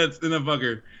everywhere in that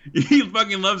fucker. He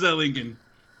fucking loves that Lincoln.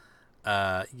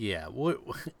 Yeah.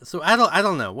 So I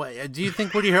don't know. What do you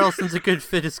think Woody Harrelson's a good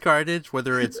fit as Carnage?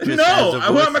 Whether it's just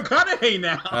I want McConaughey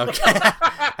now. Okay,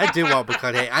 I do want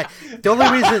McConaughey.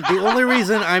 The only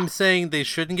reason I'm saying they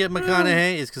shouldn't get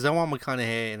McConaughey is because I want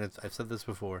McConaughey, and I've said this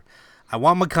before. I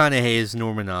want McConaughey as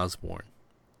Norman Osborn.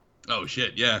 Oh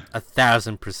shit! Yeah,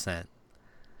 1,000%.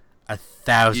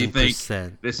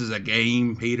 1,000%. This is a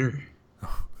game, Peter.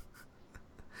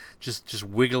 just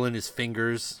wiggling his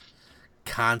fingers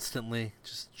constantly,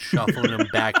 just shuffling them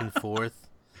back and forth,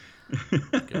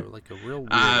 like a real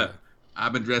weirdo.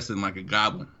 I've been dressing like a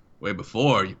goblin way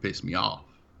before you pissed me off.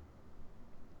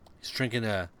 He's drinking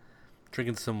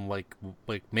some like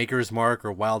Maker's Mark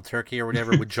or Wild Turkey or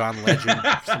whatever with John Legend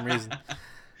for some reason.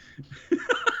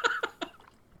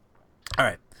 All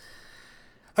right.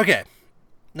 Okay.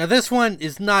 Now this one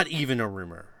is not even a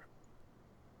rumor,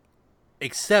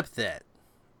 except that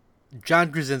John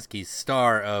Krasinski,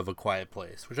 star of A Quiet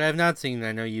Place, which I have not seen, and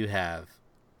I know you have,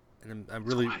 and I'm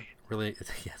really, yeah,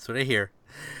 that's what I hear.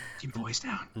 Keep your voice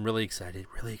down. I'm really excited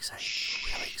to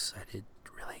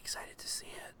see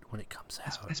it when it comes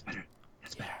out. That's better.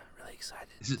 That's better. Really excited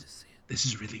to see it. This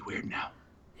is really weird now.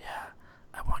 Yeah,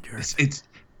 I wonder if it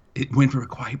went from a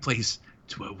quiet place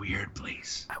to a weird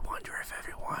place. I wonder if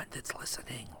everyone that's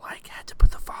listening had to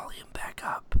put the volume back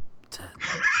up to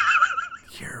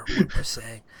hear what we're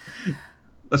saying.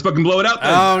 Let's fucking blow it out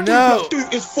then. Oh no! 2 +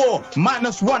 3 is 4.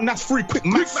 -1, that's 3. Quick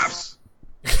maths.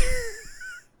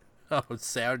 Oh,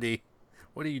 Saudi,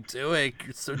 what are you doing?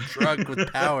 You're so drunk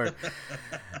with power.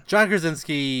 John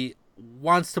Krasinski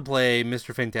wants to play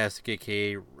Mr. Fantastic,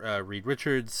 aka Reed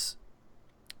Richards,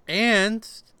 and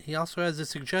he also has a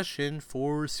suggestion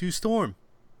for Sue Storm,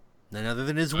 none other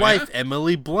than his wife,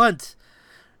 Emily Blunt,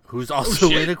 who's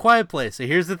also in A Quiet Place. So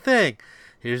here's the thing.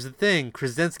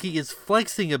 Krasinski is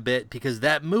flexing a bit because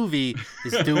that movie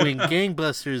is doing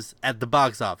gangbusters at the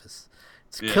box office.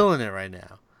 It's killing it right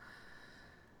now.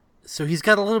 So he's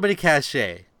got a little bit of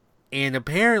cachet. And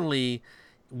apparently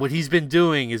what he's been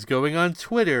doing is going on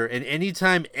Twitter, and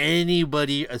anytime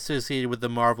anybody associated with the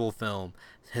Marvel film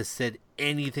has said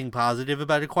anything positive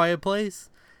about A Quiet Place,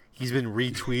 he's been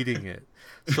retweeting it.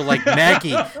 So like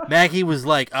Mackie was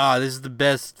like, this is the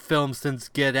best film since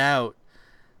Get Out.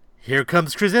 Here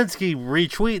comes Krasinski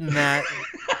retweeting that.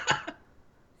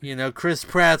 Chris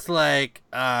Pratt's like,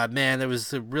 man, that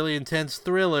was a really intense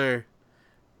thriller.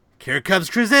 Here comes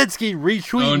Krasinski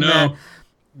retweeting that.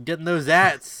 Getting those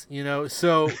ats,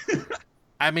 so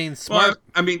I mean, smart. Well,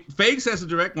 I mean, Fags has a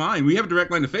direct line. We have a direct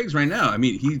line to Fags right now. I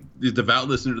mean, he is a devout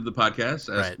listener to the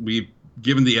podcast, as we've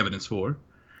given the evidence for.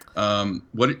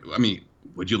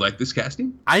 Would you like this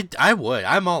casting? I would.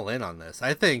 I'm all in on this.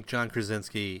 I think John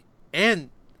Krasinski and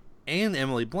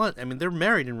Emily Blunt, I mean, they're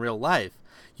married in real life.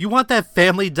 You want that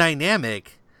family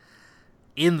dynamic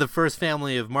in the first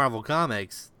family of Marvel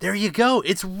Comics. There you go.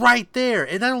 It's right there.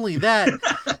 And not only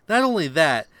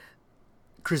that,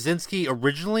 Krasinski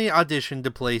originally auditioned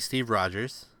to play Steve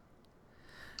Rogers.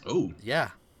 Oh. Yeah.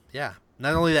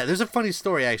 Not only that, there's a funny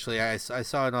story actually. I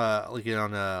saw it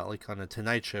on a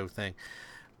Tonight Show thing,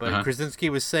 But Krasinski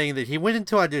was saying that he went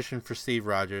into audition for Steve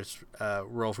Rogers'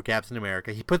 role for Captain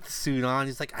America. He put the suit on.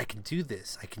 He's like, I can do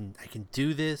this. I can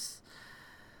do this.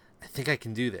 I think I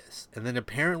can do this. And then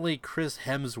apparently Chris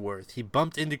Hemsworth, he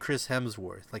bumped into Chris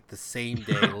Hemsworth like the same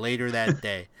day, later that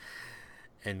day.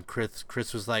 And Chris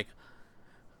was like,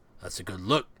 that's a good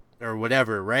look, or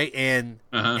whatever, right? And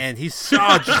he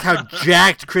saw just how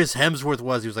jacked Chris Hemsworth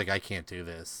was. He was like, I can't do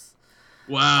this.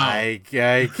 Wow. I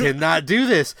cannot do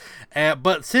this.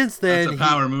 But since then, that's a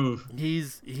power move.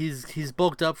 He's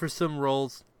bulked up for some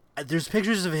roles. There's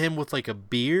pictures of him with like a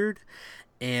beard,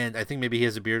 and I think maybe he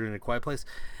has a beard in A Quiet Place.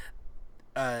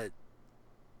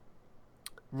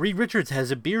 Reed Richards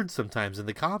has a beard sometimes in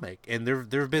the comic, and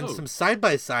there have been some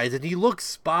side-by-sides, and he looks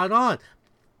spot on.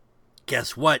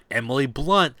 Guess what? Emily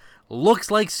Blunt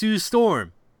looks like Sue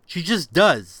Storm. She just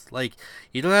does. Like,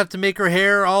 you don't have to make her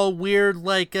hair all weird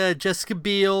like Jessica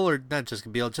Biel, or not Jessica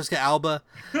Biel, Jessica Alba.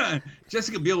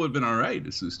 Jessica Biel would have been all right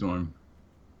as Sue Storm.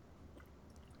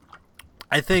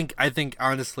 I think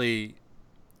honestly,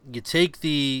 you take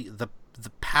the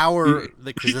power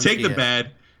that Krasinski you take the had,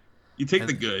 bad, you take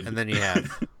the good, and then you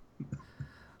have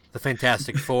the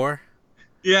Fantastic Four.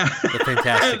 Yeah, the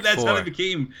Fantastic That's Four. how it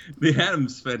became the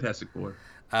Adams Fantastic Four.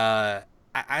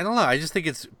 I don't know. I just think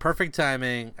it's perfect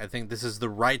timing. I think this is the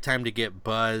right time to get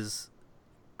buzz.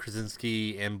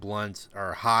 Krasinski and Blunt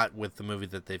are hot with the movie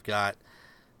that they've got.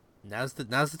 Now's the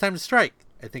time to strike.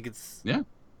 I think it's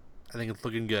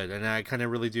looking good, and I kind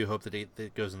of really do hope that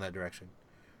it goes in that direction.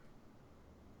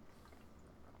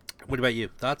 What about you?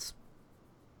 Thoughts?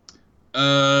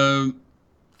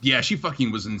 Yeah, she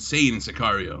fucking was insane in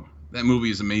Sicario. That movie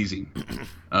is amazing.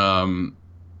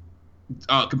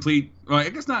 Complete. Well, I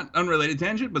guess not unrelated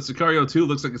tangent, but Sicario 2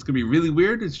 looks like it's gonna be really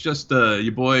weird. It's just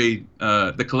your boy,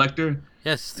 the Collector,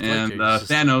 yes, the and Collector.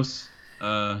 Thanos,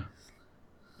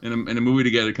 in a movie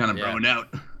together, kind of broing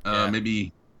out.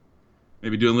 Maybe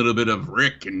doing a little bit of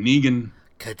Rick and Negan.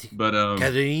 But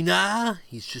Katerina,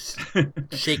 he's just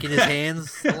shaking his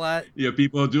hands a lot. Yeah,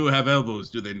 people do have elbows,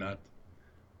 do they not?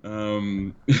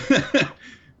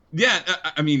 Yeah,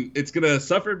 I mean, it's gonna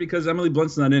suffer because Emily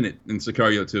Blunt's not in it in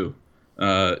Sicario 2.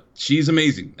 She's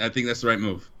amazing. I think that's the right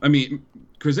move. I mean,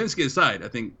 Krasinski aside, I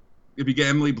think if you get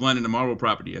Emily Blunt in a Marvel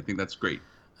property, I think that's great.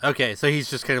 Okay, so he's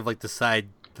just kind of like the side,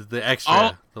 the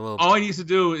extra. All he needs to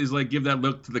do is like give that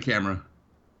look to the camera.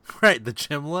 Right, the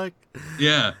Jim look.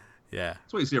 Yeah. Yeah.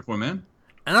 That's what he's here for, man.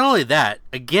 And not only that,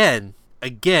 again,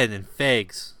 in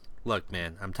Fags, look,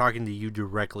 man, I'm talking to you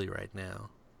directly right now.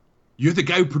 You're the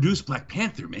guy who produced Black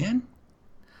Panther, man.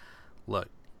 Look,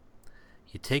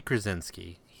 you take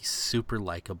Krasinski, he's super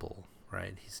likable,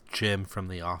 right? He's Jim from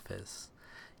The Office.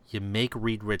 You make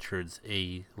Reed Richards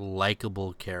a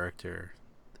likable character.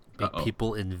 Make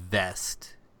people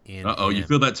invest in him. You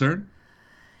feel that turn?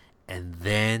 And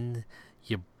then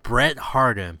you Bret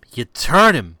Hart him. You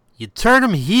turn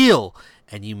him heel,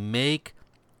 and you make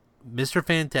Mr.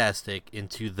 Fantastic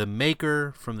into the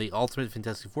Maker from the Ultimate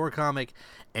Fantastic Four comic,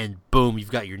 and boom,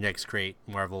 you've got your next great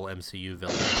Marvel MCU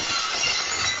villain.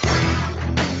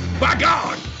 By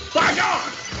God!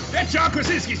 That's John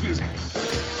Krasinski's music.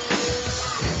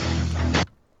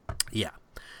 Yeah,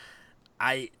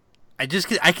 I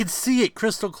could see it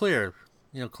crystal clear,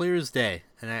 clear as day,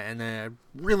 and I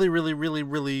really, really, really,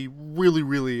 really, really,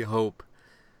 really hope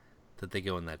that they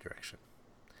go in that direction.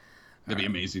 That'd be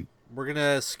amazing. We're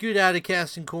gonna scoot out of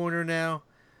Casting Corner now.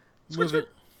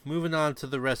 Moving on to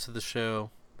the rest of the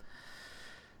show.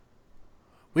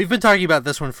 We've been talking about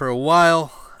this one for a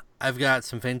while. I've got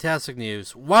some fantastic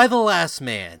news. Y: The Last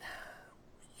Man.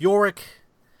 Yorick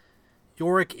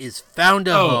is found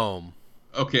a home.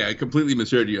 Okay, I completely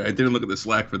misheard you. I didn't look at the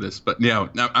Slack for this, but now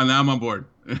I'm on board.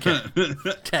 Okay.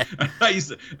 I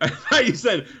thought you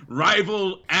said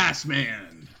rival ass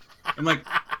man. I'm like,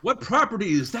 what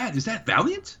property is that? Is that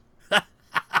Valiant?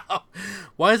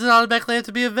 Why does it automatically have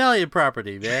to be a Valiant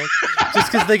property, man?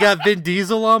 Just because they got Vin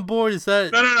Diesel on board? Is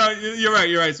that? No. You're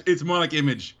right. It's more like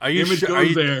Image. Image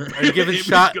goes there. Are you giving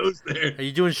Image goes there. Are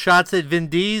you doing shots at Vin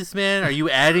Diesel, man? Are you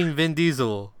adding Vin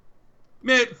Diesel?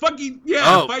 Man, fucking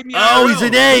yeah! Fight me oh, IRL. he's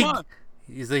an egg.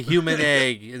 He's a human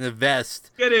egg in a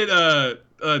vest. Get it,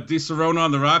 De Serona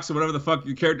on the Rocks or whatever the fuck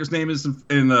your character's name is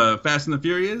in Fast and the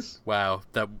Furious. Wow,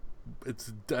 I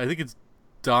think it's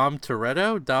Dominic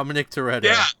Toretto.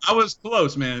 Yeah, I was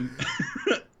close, man.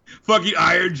 Fucking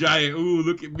Iron Giant. Ooh,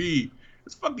 look at me.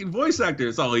 It's fucking voice actor.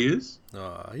 That's all he is.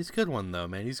 Oh, he's a good one though,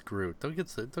 man. He's Groot. Don't get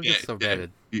so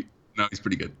bad. No, he's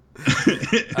pretty good.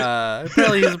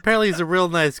 Apparently he's a real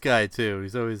nice guy too.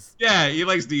 He's always he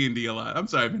likes D&D a lot. I'm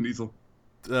sorry, Vin Diesel.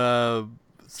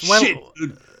 Shit.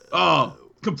 Dude. Oh,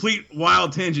 complete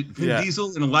wild tangent. Vin Yeah.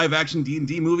 Diesel in a live action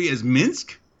D&D movie as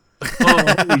Minsk?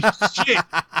 Oh, holy shit.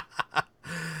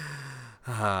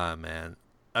 Ah, man.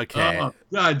 Okay. Oh,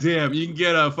 God damn. You can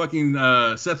get a fucking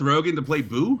Seth Rogen to play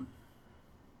Boo?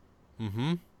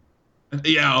 Mm-hmm.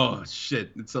 Yeah, oh,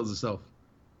 shit. It sells itself.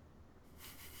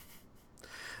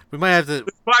 We might have to.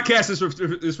 This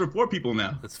podcast is for poor people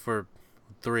now. It's for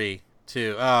 3,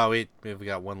 2. Oh, we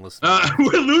got one listener.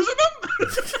 We're losing them?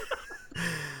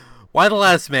 Why the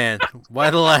Last Man? Why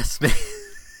the Last Man?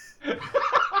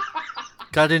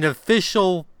 Got an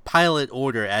official pilot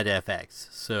order at FX,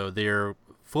 so they're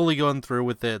fully going through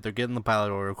with it. They're getting the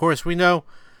pilot order. Of course, we know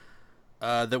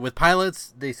that with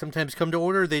pilots, they sometimes come to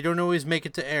order. They don't always make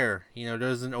it to air. You know,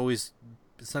 it's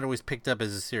not always picked up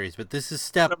as a series. But this is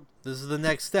the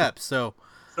next step. So,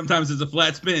 Sometimes it's a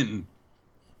flat spin.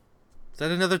 is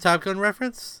that another Top Gun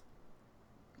reference?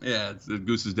 Yeah, it's,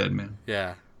 Goose is dead, man.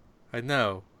 Yeah, I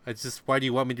know. It's just, why do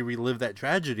you want me to relive that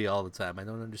tragedy all the time? I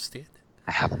don't understand it.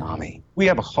 I have an army. We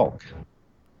have a Hulk.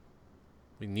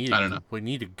 We need. I don't know. We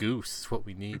need a goose. Is what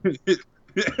we need.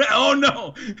 Oh,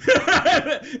 no.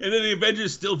 And then the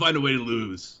Avengers still find a way to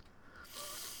lose.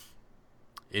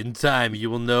 In time,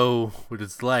 you will know what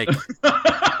it's like.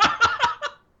 I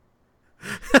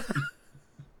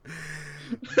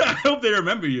hope they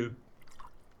remember you.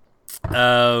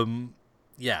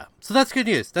 Yeah. So that's good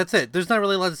news. That's it. There's not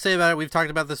really a lot to say about it. We've talked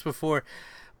about this before,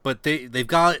 but they've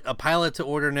got a pilot to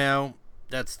order now.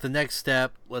 That's the next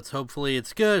step. Hopefully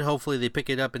it's good. Hopefully they pick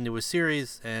it up into a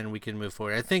series and we can move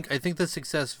forward. I think the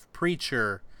success of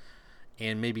Preacher,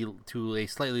 and maybe to a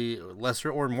slightly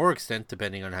lesser or more extent,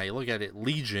 depending on how you look at it,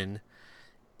 Legion,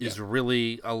 is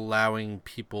really allowing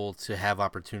people to have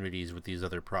opportunities with these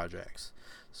other projects.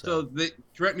 So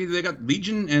correct me, they got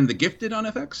Legion and The Gifted on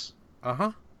FX?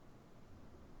 Uh-huh.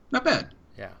 Not bad.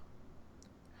 Yeah.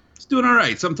 It's doing all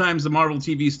right. Sometimes the Marvel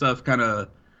TV stuff kind of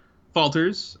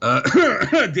falters.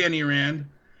 Danny Rand.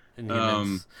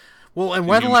 Inhumans. Well, and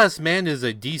Why the Last Man is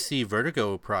a DC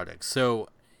Vertigo product, so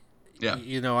yeah,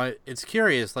 you know, it's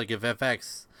curious. Like if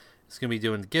FX is going to be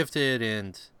doing Gifted,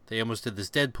 and they almost did this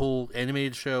Deadpool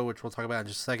animated show, which we'll talk about in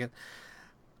just a second.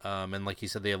 And like you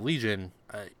said, they have Legion.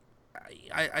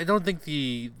 I don't think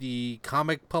the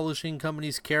comic publishing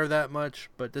companies care that much,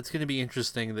 but it's going to be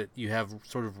interesting that you have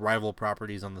sort of rival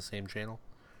properties on the same channel.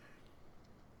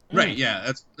 Right, yeah,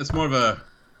 that's more of a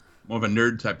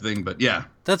nerd type thing, but yeah.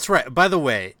 That's right. By the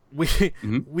way,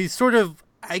 we sort of,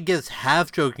 I guess,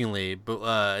 half jokingly, but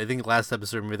I think last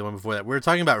episode, maybe the one before that, we were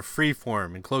talking about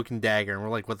Freeform and Cloak and Dagger, and we're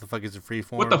like, what the fuck is a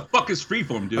Freeform? What the fuck is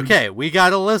Freeform, dude? Okay, we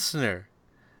got a listener.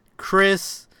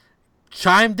 Chris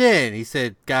chimed in. He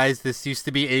said, guys, this used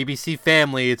to be ABC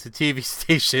Family. It's a TV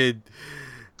station.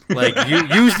 Like, you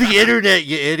use the internet,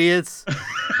 you idiots.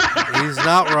 He's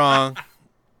not wrong.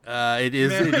 It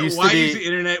is. Man, it used why to be. use the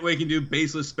internet where you can do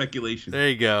baseless speculation? There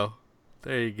you go.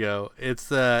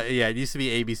 It's it used to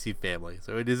be ABC Family,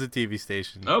 so it is a TV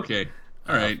station. Okay,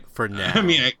 all right. For now, I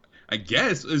mean, I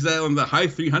guess, is that on the high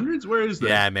 300s? Where is that?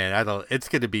 Yeah, man, it's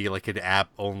gonna be like an app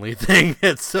only thing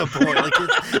at some point. Like,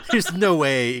 there's no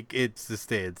way it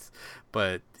sustains.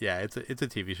 But yeah, it's a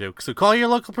TV show. So call your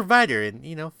local provider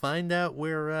and find out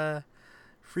where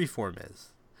Freeform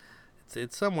is.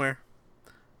 It's somewhere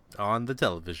on the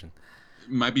television.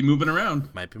 Might be moving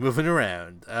around. Deadpool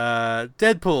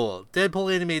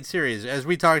animated series, as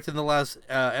we talked in the last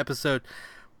episode,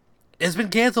 has been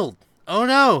canceled. Oh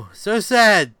no, so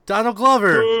sad. Donald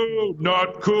Glover. Oh,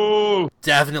 not cool.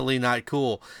 Definitely not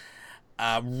cool.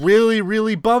 Really,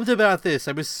 really bummed about this.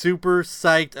 I was super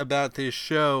psyched about this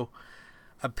show.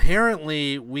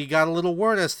 Apparently, we got a little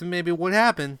word as to maybe what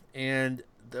happened, and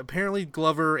apparently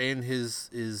Glover and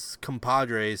his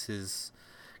compadres, his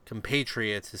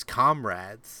compatriots, his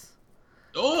comrades.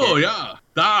 Oh, yeah.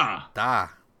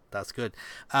 That's good.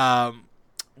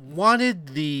 Wanted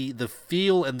the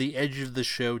feel and the edge of the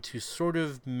show to sort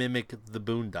of mimic the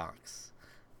Boondocks.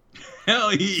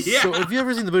 Hell yeah. So if you've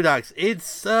ever seen the Boondocks,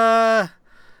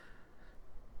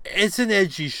 it's an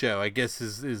edgy show, I guess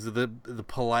is the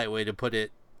polite way to put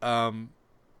it. And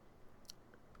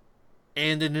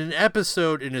in an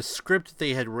episode, in a script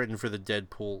they had written for the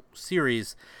Deadpool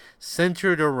series,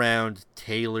 centered around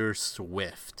Taylor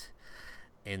Swift.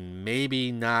 And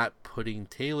maybe not putting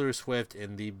Taylor Swift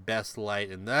in the best light,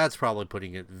 and that's probably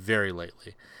putting it very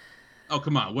lightly. Oh,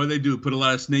 come on. What do they do? Put a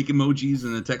lot of snake emojis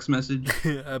in a text message?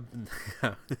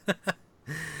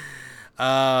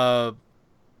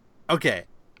 Okay.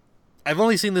 I've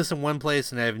only seen this in one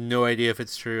place, and I have no idea if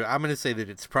it's true. I'm going to say that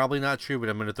it's probably not true, but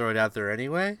I'm going to throw it out there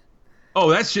anyway. Oh,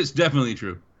 that's just definitely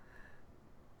true.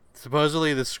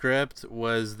 Supposedly the script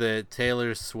was that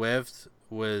Taylor Swift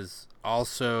was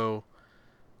also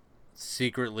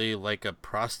secretly like a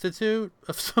prostitute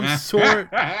of some sort,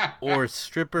 or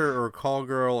stripper, or call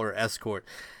girl, or escort.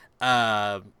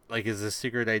 Like is a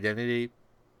secret identity.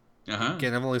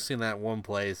 Again, I've only seen that one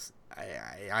place.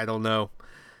 I don't know,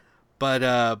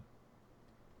 but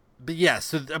yeah.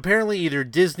 So apparently, either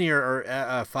Disney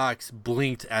or Fox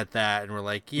blinked at that and were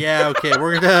like, "Yeah, okay,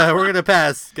 we're gonna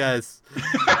pass, guys.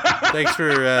 Thanks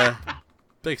for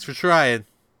trying.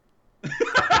 We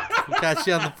got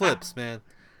you on the flips, man."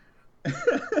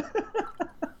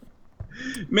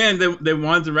 Man, they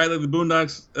wanted to write like the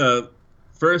Boondocks.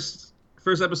 First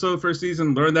episode, first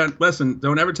season. Learn that lesson.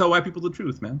 Don't ever tell white people the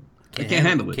truth, man. They can't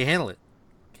handle it. Can't handle it.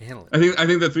 I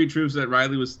think the three truths that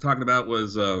Riley was talking about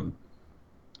was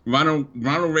Ronald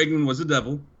Reagan was the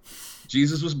devil,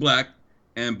 Jesus was black,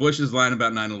 and Bush is lying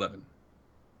about 9/11.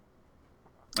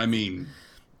 I mean,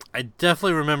 I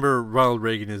definitely remember Ronald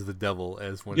Reagan is the devil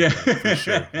as one. Yeah, for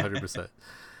sure, 100%.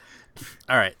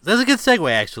 All right, that's a good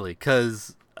segue actually,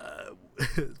 because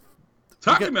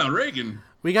talking about Reagan,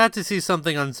 we got to see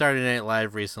something on Saturday Night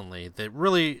Live recently that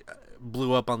really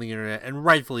blew up on the internet, and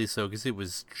rightfully so, because it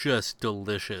was just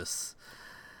delicious.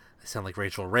 I sound like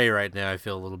Rachel Ray right now. I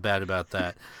feel a little bad about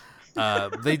that.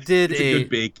 They did a good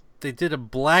bake. They did a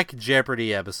Black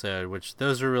Jeopardy episode, which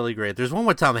those are really great. There's one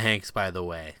with Tom Hanks, by the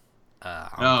way. On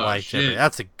Black Jeopardy.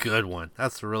 That's a good one.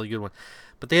 That's a really good one.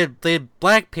 But they had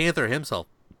Black Panther himself,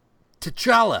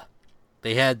 T'Challa.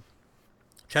 They had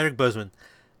Chadwick Boseman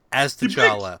as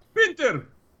T'Challa. Panther.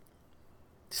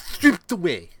 Stripped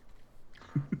away.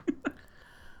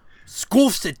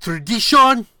 Scoffs at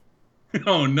tradition.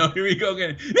 Oh no! Here we go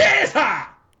again. Yes!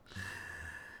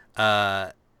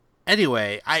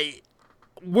 Anyway,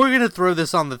 we're gonna throw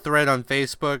this on the thread on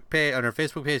Facebook page, on our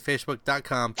Facebook page,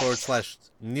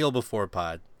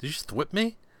 facebook.com/KneelBeforePod. Did you just whip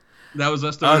me? That was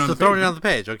us throwing it on the page. Throwing it on the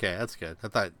page. Okay, that's good. I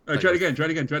thought. All right, try it again.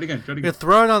 We're gonna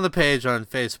throw it on the page on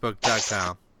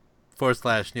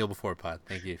Facebook.com/KneelBeforePod.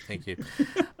 Thank you.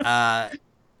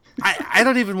 I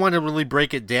don't even want to really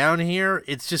break it down here.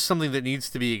 It's just something that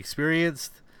needs to be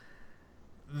experienced.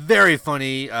 Very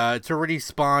funny. It's already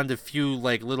spawned a few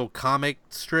like little comic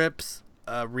strips,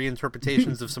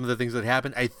 reinterpretations of some of the things that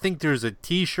happened. I think there's a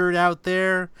T-shirt out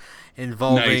there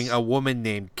involving a woman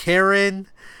named Karen.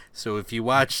 So if you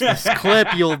watch this clip,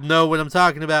 you'll know what I'm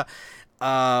talking about.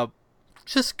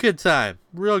 Just good time,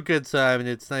 real good time, and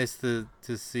it's nice to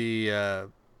see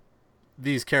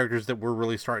these characters that we're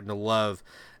really starting to love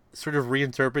sort of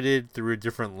reinterpreted through a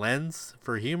different lens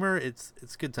for humor. It's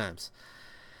good times.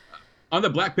 On the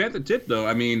Black Panther tip, though,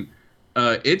 I mean,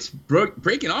 it's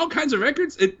breaking all kinds of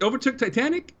records. It overtook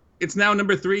Titanic. It's now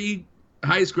number 3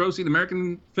 highest grossing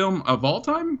American film of all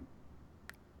time.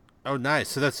 Oh, nice.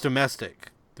 So that's domestic.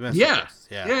 Yeah.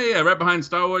 Right behind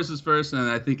Star Wars is first,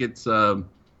 and I think it's Avatar?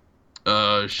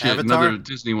 Another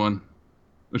Disney one.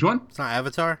 Which one? It's not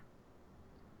Avatar.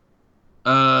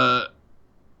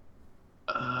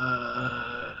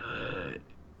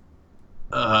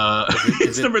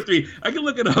 It's number 3. I can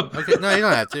look it up. Okay, no, you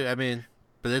don't have to. I mean,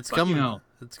 but it's coming.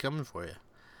 It's coming for you.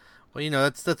 Well,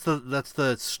 that's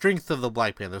the strength of the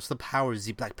Black Panther. That's the power of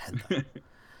the Black Panther.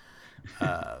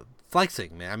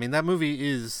 Flexing, man. I mean, that movie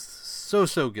is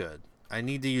so good. I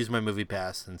need to use my movie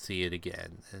pass and see it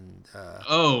again. And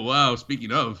oh wow!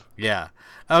 Speaking of, yeah,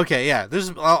 okay, yeah.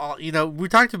 There's we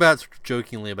talked about sort of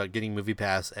jokingly about getting Movie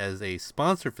Pass as a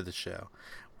sponsor for the show.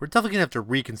 We're definitely gonna have to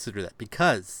reconsider that,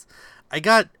 because I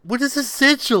got what is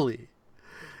essentially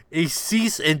a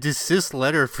cease and desist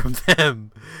letter from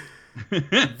them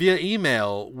via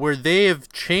email, where they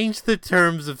have changed the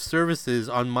terms of services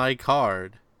on my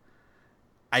card.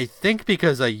 I think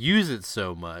because I use it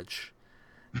so much.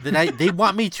 Then they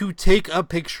want me to take a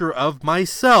picture of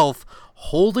myself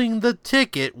holding the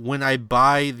ticket when I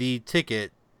buy the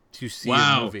ticket to see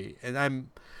a movie. And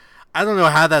I don't know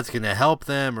how that's going to help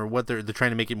them, or what they're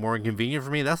trying to make it more inconvenient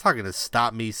for me. That's not going to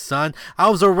stop me, son. I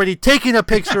was already taking a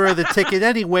picture of the ticket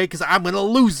anyway, because I'm going to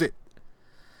lose it.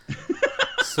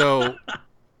 So,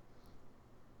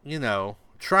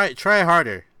 try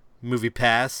harder, Movie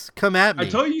Pass. Come at me.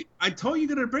 I told you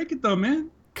gonna break it though,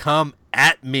 man. Come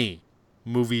at me,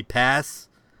 Movie Pass.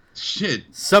 Shit.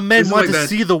 Some men want to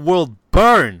see the world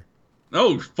burn.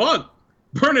 Oh, fuck.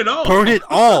 Burn it all. Burn it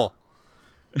all.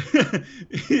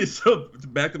 So,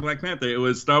 back to Black Panther. It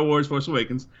was Star Wars Force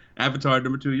Awakens, Avatar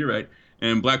number 2, you're right,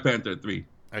 and Black Panther 3.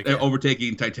 Okay.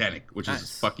 Overtaking Titanic, which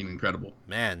is fucking incredible.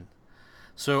 Man.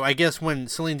 So I guess when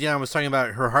Celine Dion was talking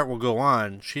about Her Heart Will Go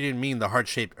On, she didn't mean the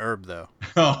heart-shaped herb, though.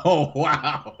 Oh,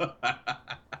 wow.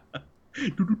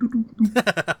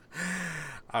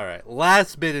 All right,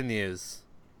 last bit of news.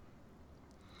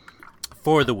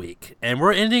 for the week. And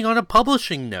we're ending on a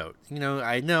publishing note. You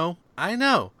know.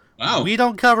 Wow. We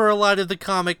don't cover a lot of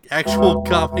the actual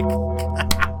comic.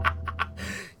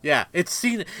 Yeah, it's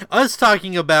seen us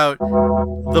talking about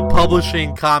the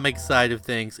publishing comic side of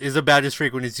things is about as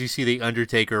frequent as you see the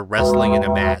Undertaker wrestling in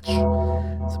a match.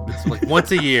 It's like once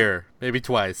a year, maybe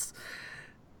twice.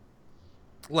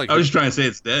 Like, I was just trying to say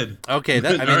it's dead. okay,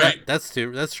 Right. that's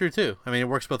true too. I mean, it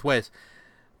works both ways.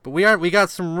 But we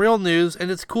got some real news, and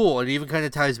it's cool. It even kind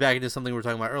of ties back into something we were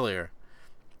talking about earlier.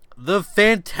 The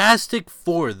Fantastic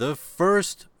Four, the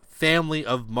first family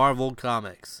of Marvel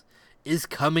Comics, is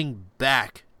coming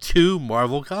back to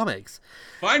Marvel Comics.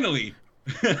 Finally.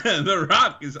 The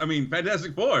Rock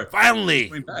Fantastic Four.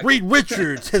 Finally, Reed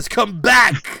Richards has come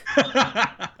back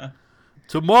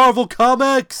to Marvel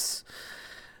Comics.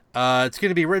 It's going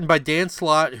to be written by Dan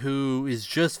Slott, who is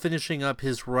just finishing up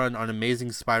his run on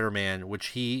Amazing Spider-Man, which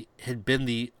he had been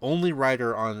the only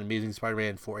writer on Amazing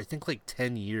Spider-Man for, I think, like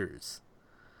 10 years.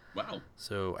 Wow.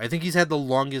 So I think he's had the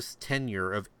longest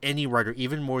tenure of any writer,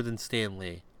 even more than Stan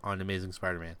Lee, on Amazing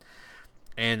Spider-Man.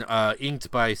 And inked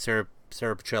by Sarah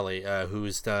Pichelli,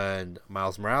 who's done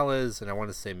Miles Morales and I want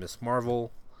to say Miss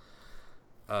Marvel.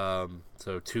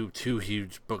 So two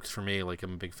huge books for me. Like,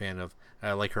 I'm a big fan of.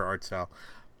 I like her art style.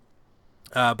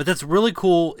 But that's really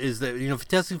cool. Is that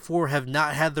Fantastic Four have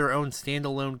not had their own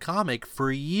standalone comic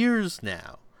for years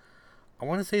now. I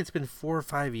want to say it's been 4 or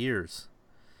 5 years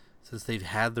since they've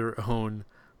had their own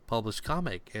published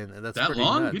comic, and that's that pretty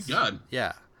long? nuts. Good God.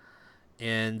 Yeah.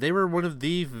 And they were one of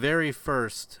the very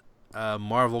first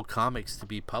Marvel comics to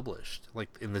be published, like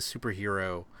in the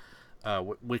superhero,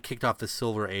 what kicked off the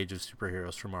silver age of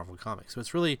superheroes for Marvel Comics. So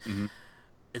it's really,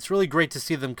 it's really great to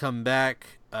see them come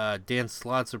back. Dan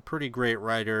Slott's a pretty great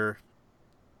writer,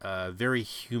 very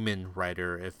human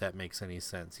writer, if that makes any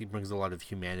sense. He brings a lot of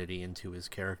humanity into his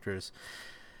characters,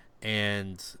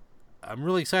 and I'm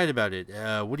really excited about it.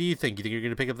 What do you think? You think you're going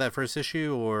to pick up that first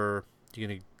issue, or are you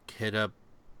going to hit up,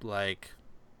 like,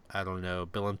 I don't know,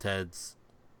 Bill and Ted's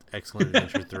Excellent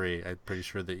Adventure 3? I'm pretty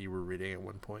sure that you were reading at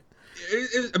one point.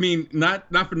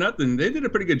 Not for nothing. They did a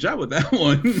pretty good job with that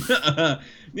one.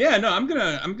 Yeah, no, I'm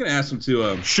gonna ask them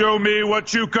to. Show me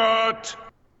what you got.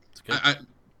 It's good.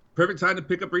 Perfect time to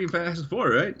pick up reading Fantastic Four,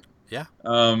 right? Yeah.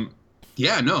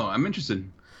 Yeah, no, I'm interested.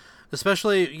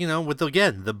 Especially, with,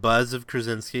 again, the buzz of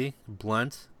Krasinski,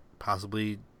 Blunt,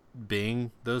 possibly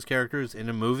being those characters in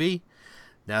a movie.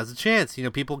 Now's a chance.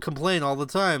 People complain all the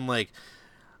time, like,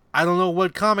 I don't know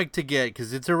what comic to get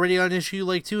because it's already on issue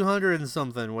like 200 and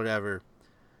something, whatever.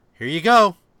 Here you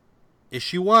go.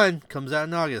 Issue 1 comes out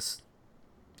in August.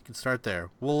 You can start there.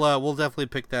 We'll definitely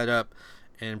pick that up,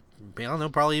 and I don't know,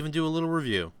 probably even do a little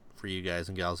review for you guys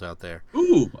and gals out there.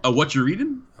 Ooh, what you're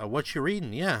reading? What you're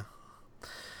reading, yeah.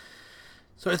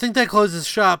 So I think that closes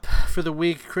shop for the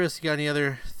week. Chris, you got any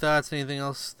other thoughts? Anything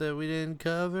else that we didn't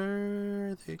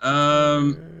cover?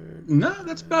 No,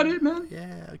 that's about it, man.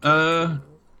 Yeah. Okay.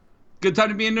 Good time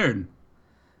to be a nerd.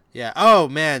 Yeah. Oh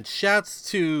man, shouts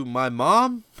to my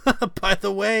mom. By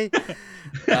the way,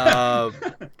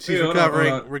 she's recovering.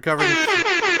 Hold on. Recovering. There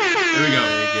we go.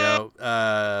 There you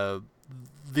go.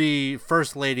 The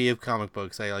first lady of comic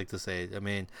books, I like to say. I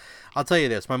mean, I'll tell you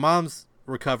this: my mom's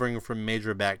recovering from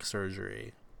major back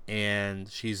surgery,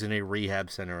 and she's in a rehab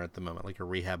center at the moment, like a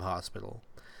rehab hospital.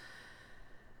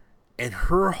 And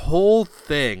her whole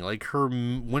thing, like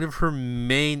one of her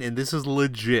main, and this is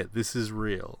legit, this is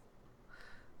real,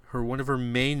 one of her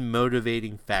main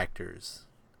motivating factors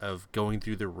of going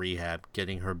through the rehab,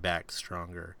 getting her back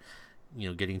stronger,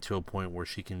 getting to a point where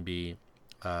she can be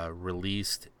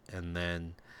released and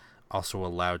then also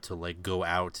allowed to, like, go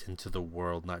out into the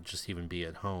world, not just even be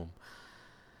at home,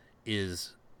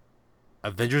 is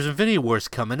Avengers Infinity War's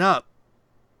coming up.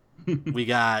 We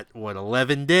got,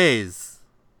 11 days.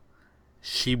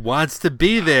 She wants to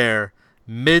be there.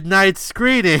 Midnight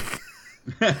screening.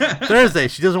 Thursday.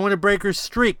 She doesn't want to break her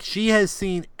streak. She has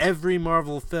seen every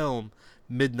Marvel film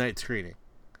midnight screening.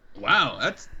 Wow,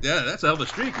 that's a hell of a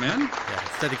streak, man. Yeah,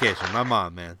 it's dedication. My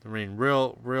mom, man. I mean,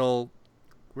 real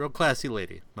classy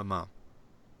lady. My mom.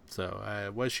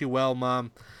 So, was she well,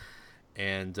 Mom?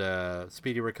 And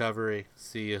speedy recovery.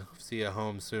 See you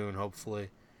home soon, hopefully.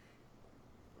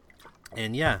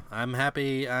 And yeah, I'm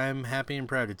happy and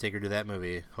proud to take her to that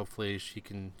movie. Hopefully she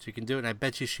can do it, and I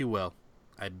bet you she will.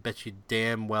 I bet you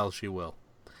damn well she will.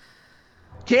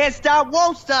 Can't stop,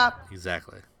 won't stop.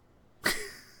 Exactly.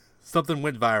 Something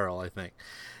went viral, I think.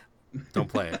 Don't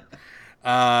play it.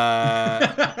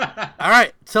 All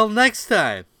right, till next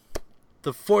time.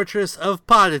 The Fortress of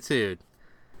Potitude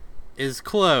is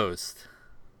closed.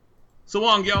 So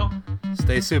long, y'all.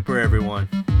 Stay super, everyone.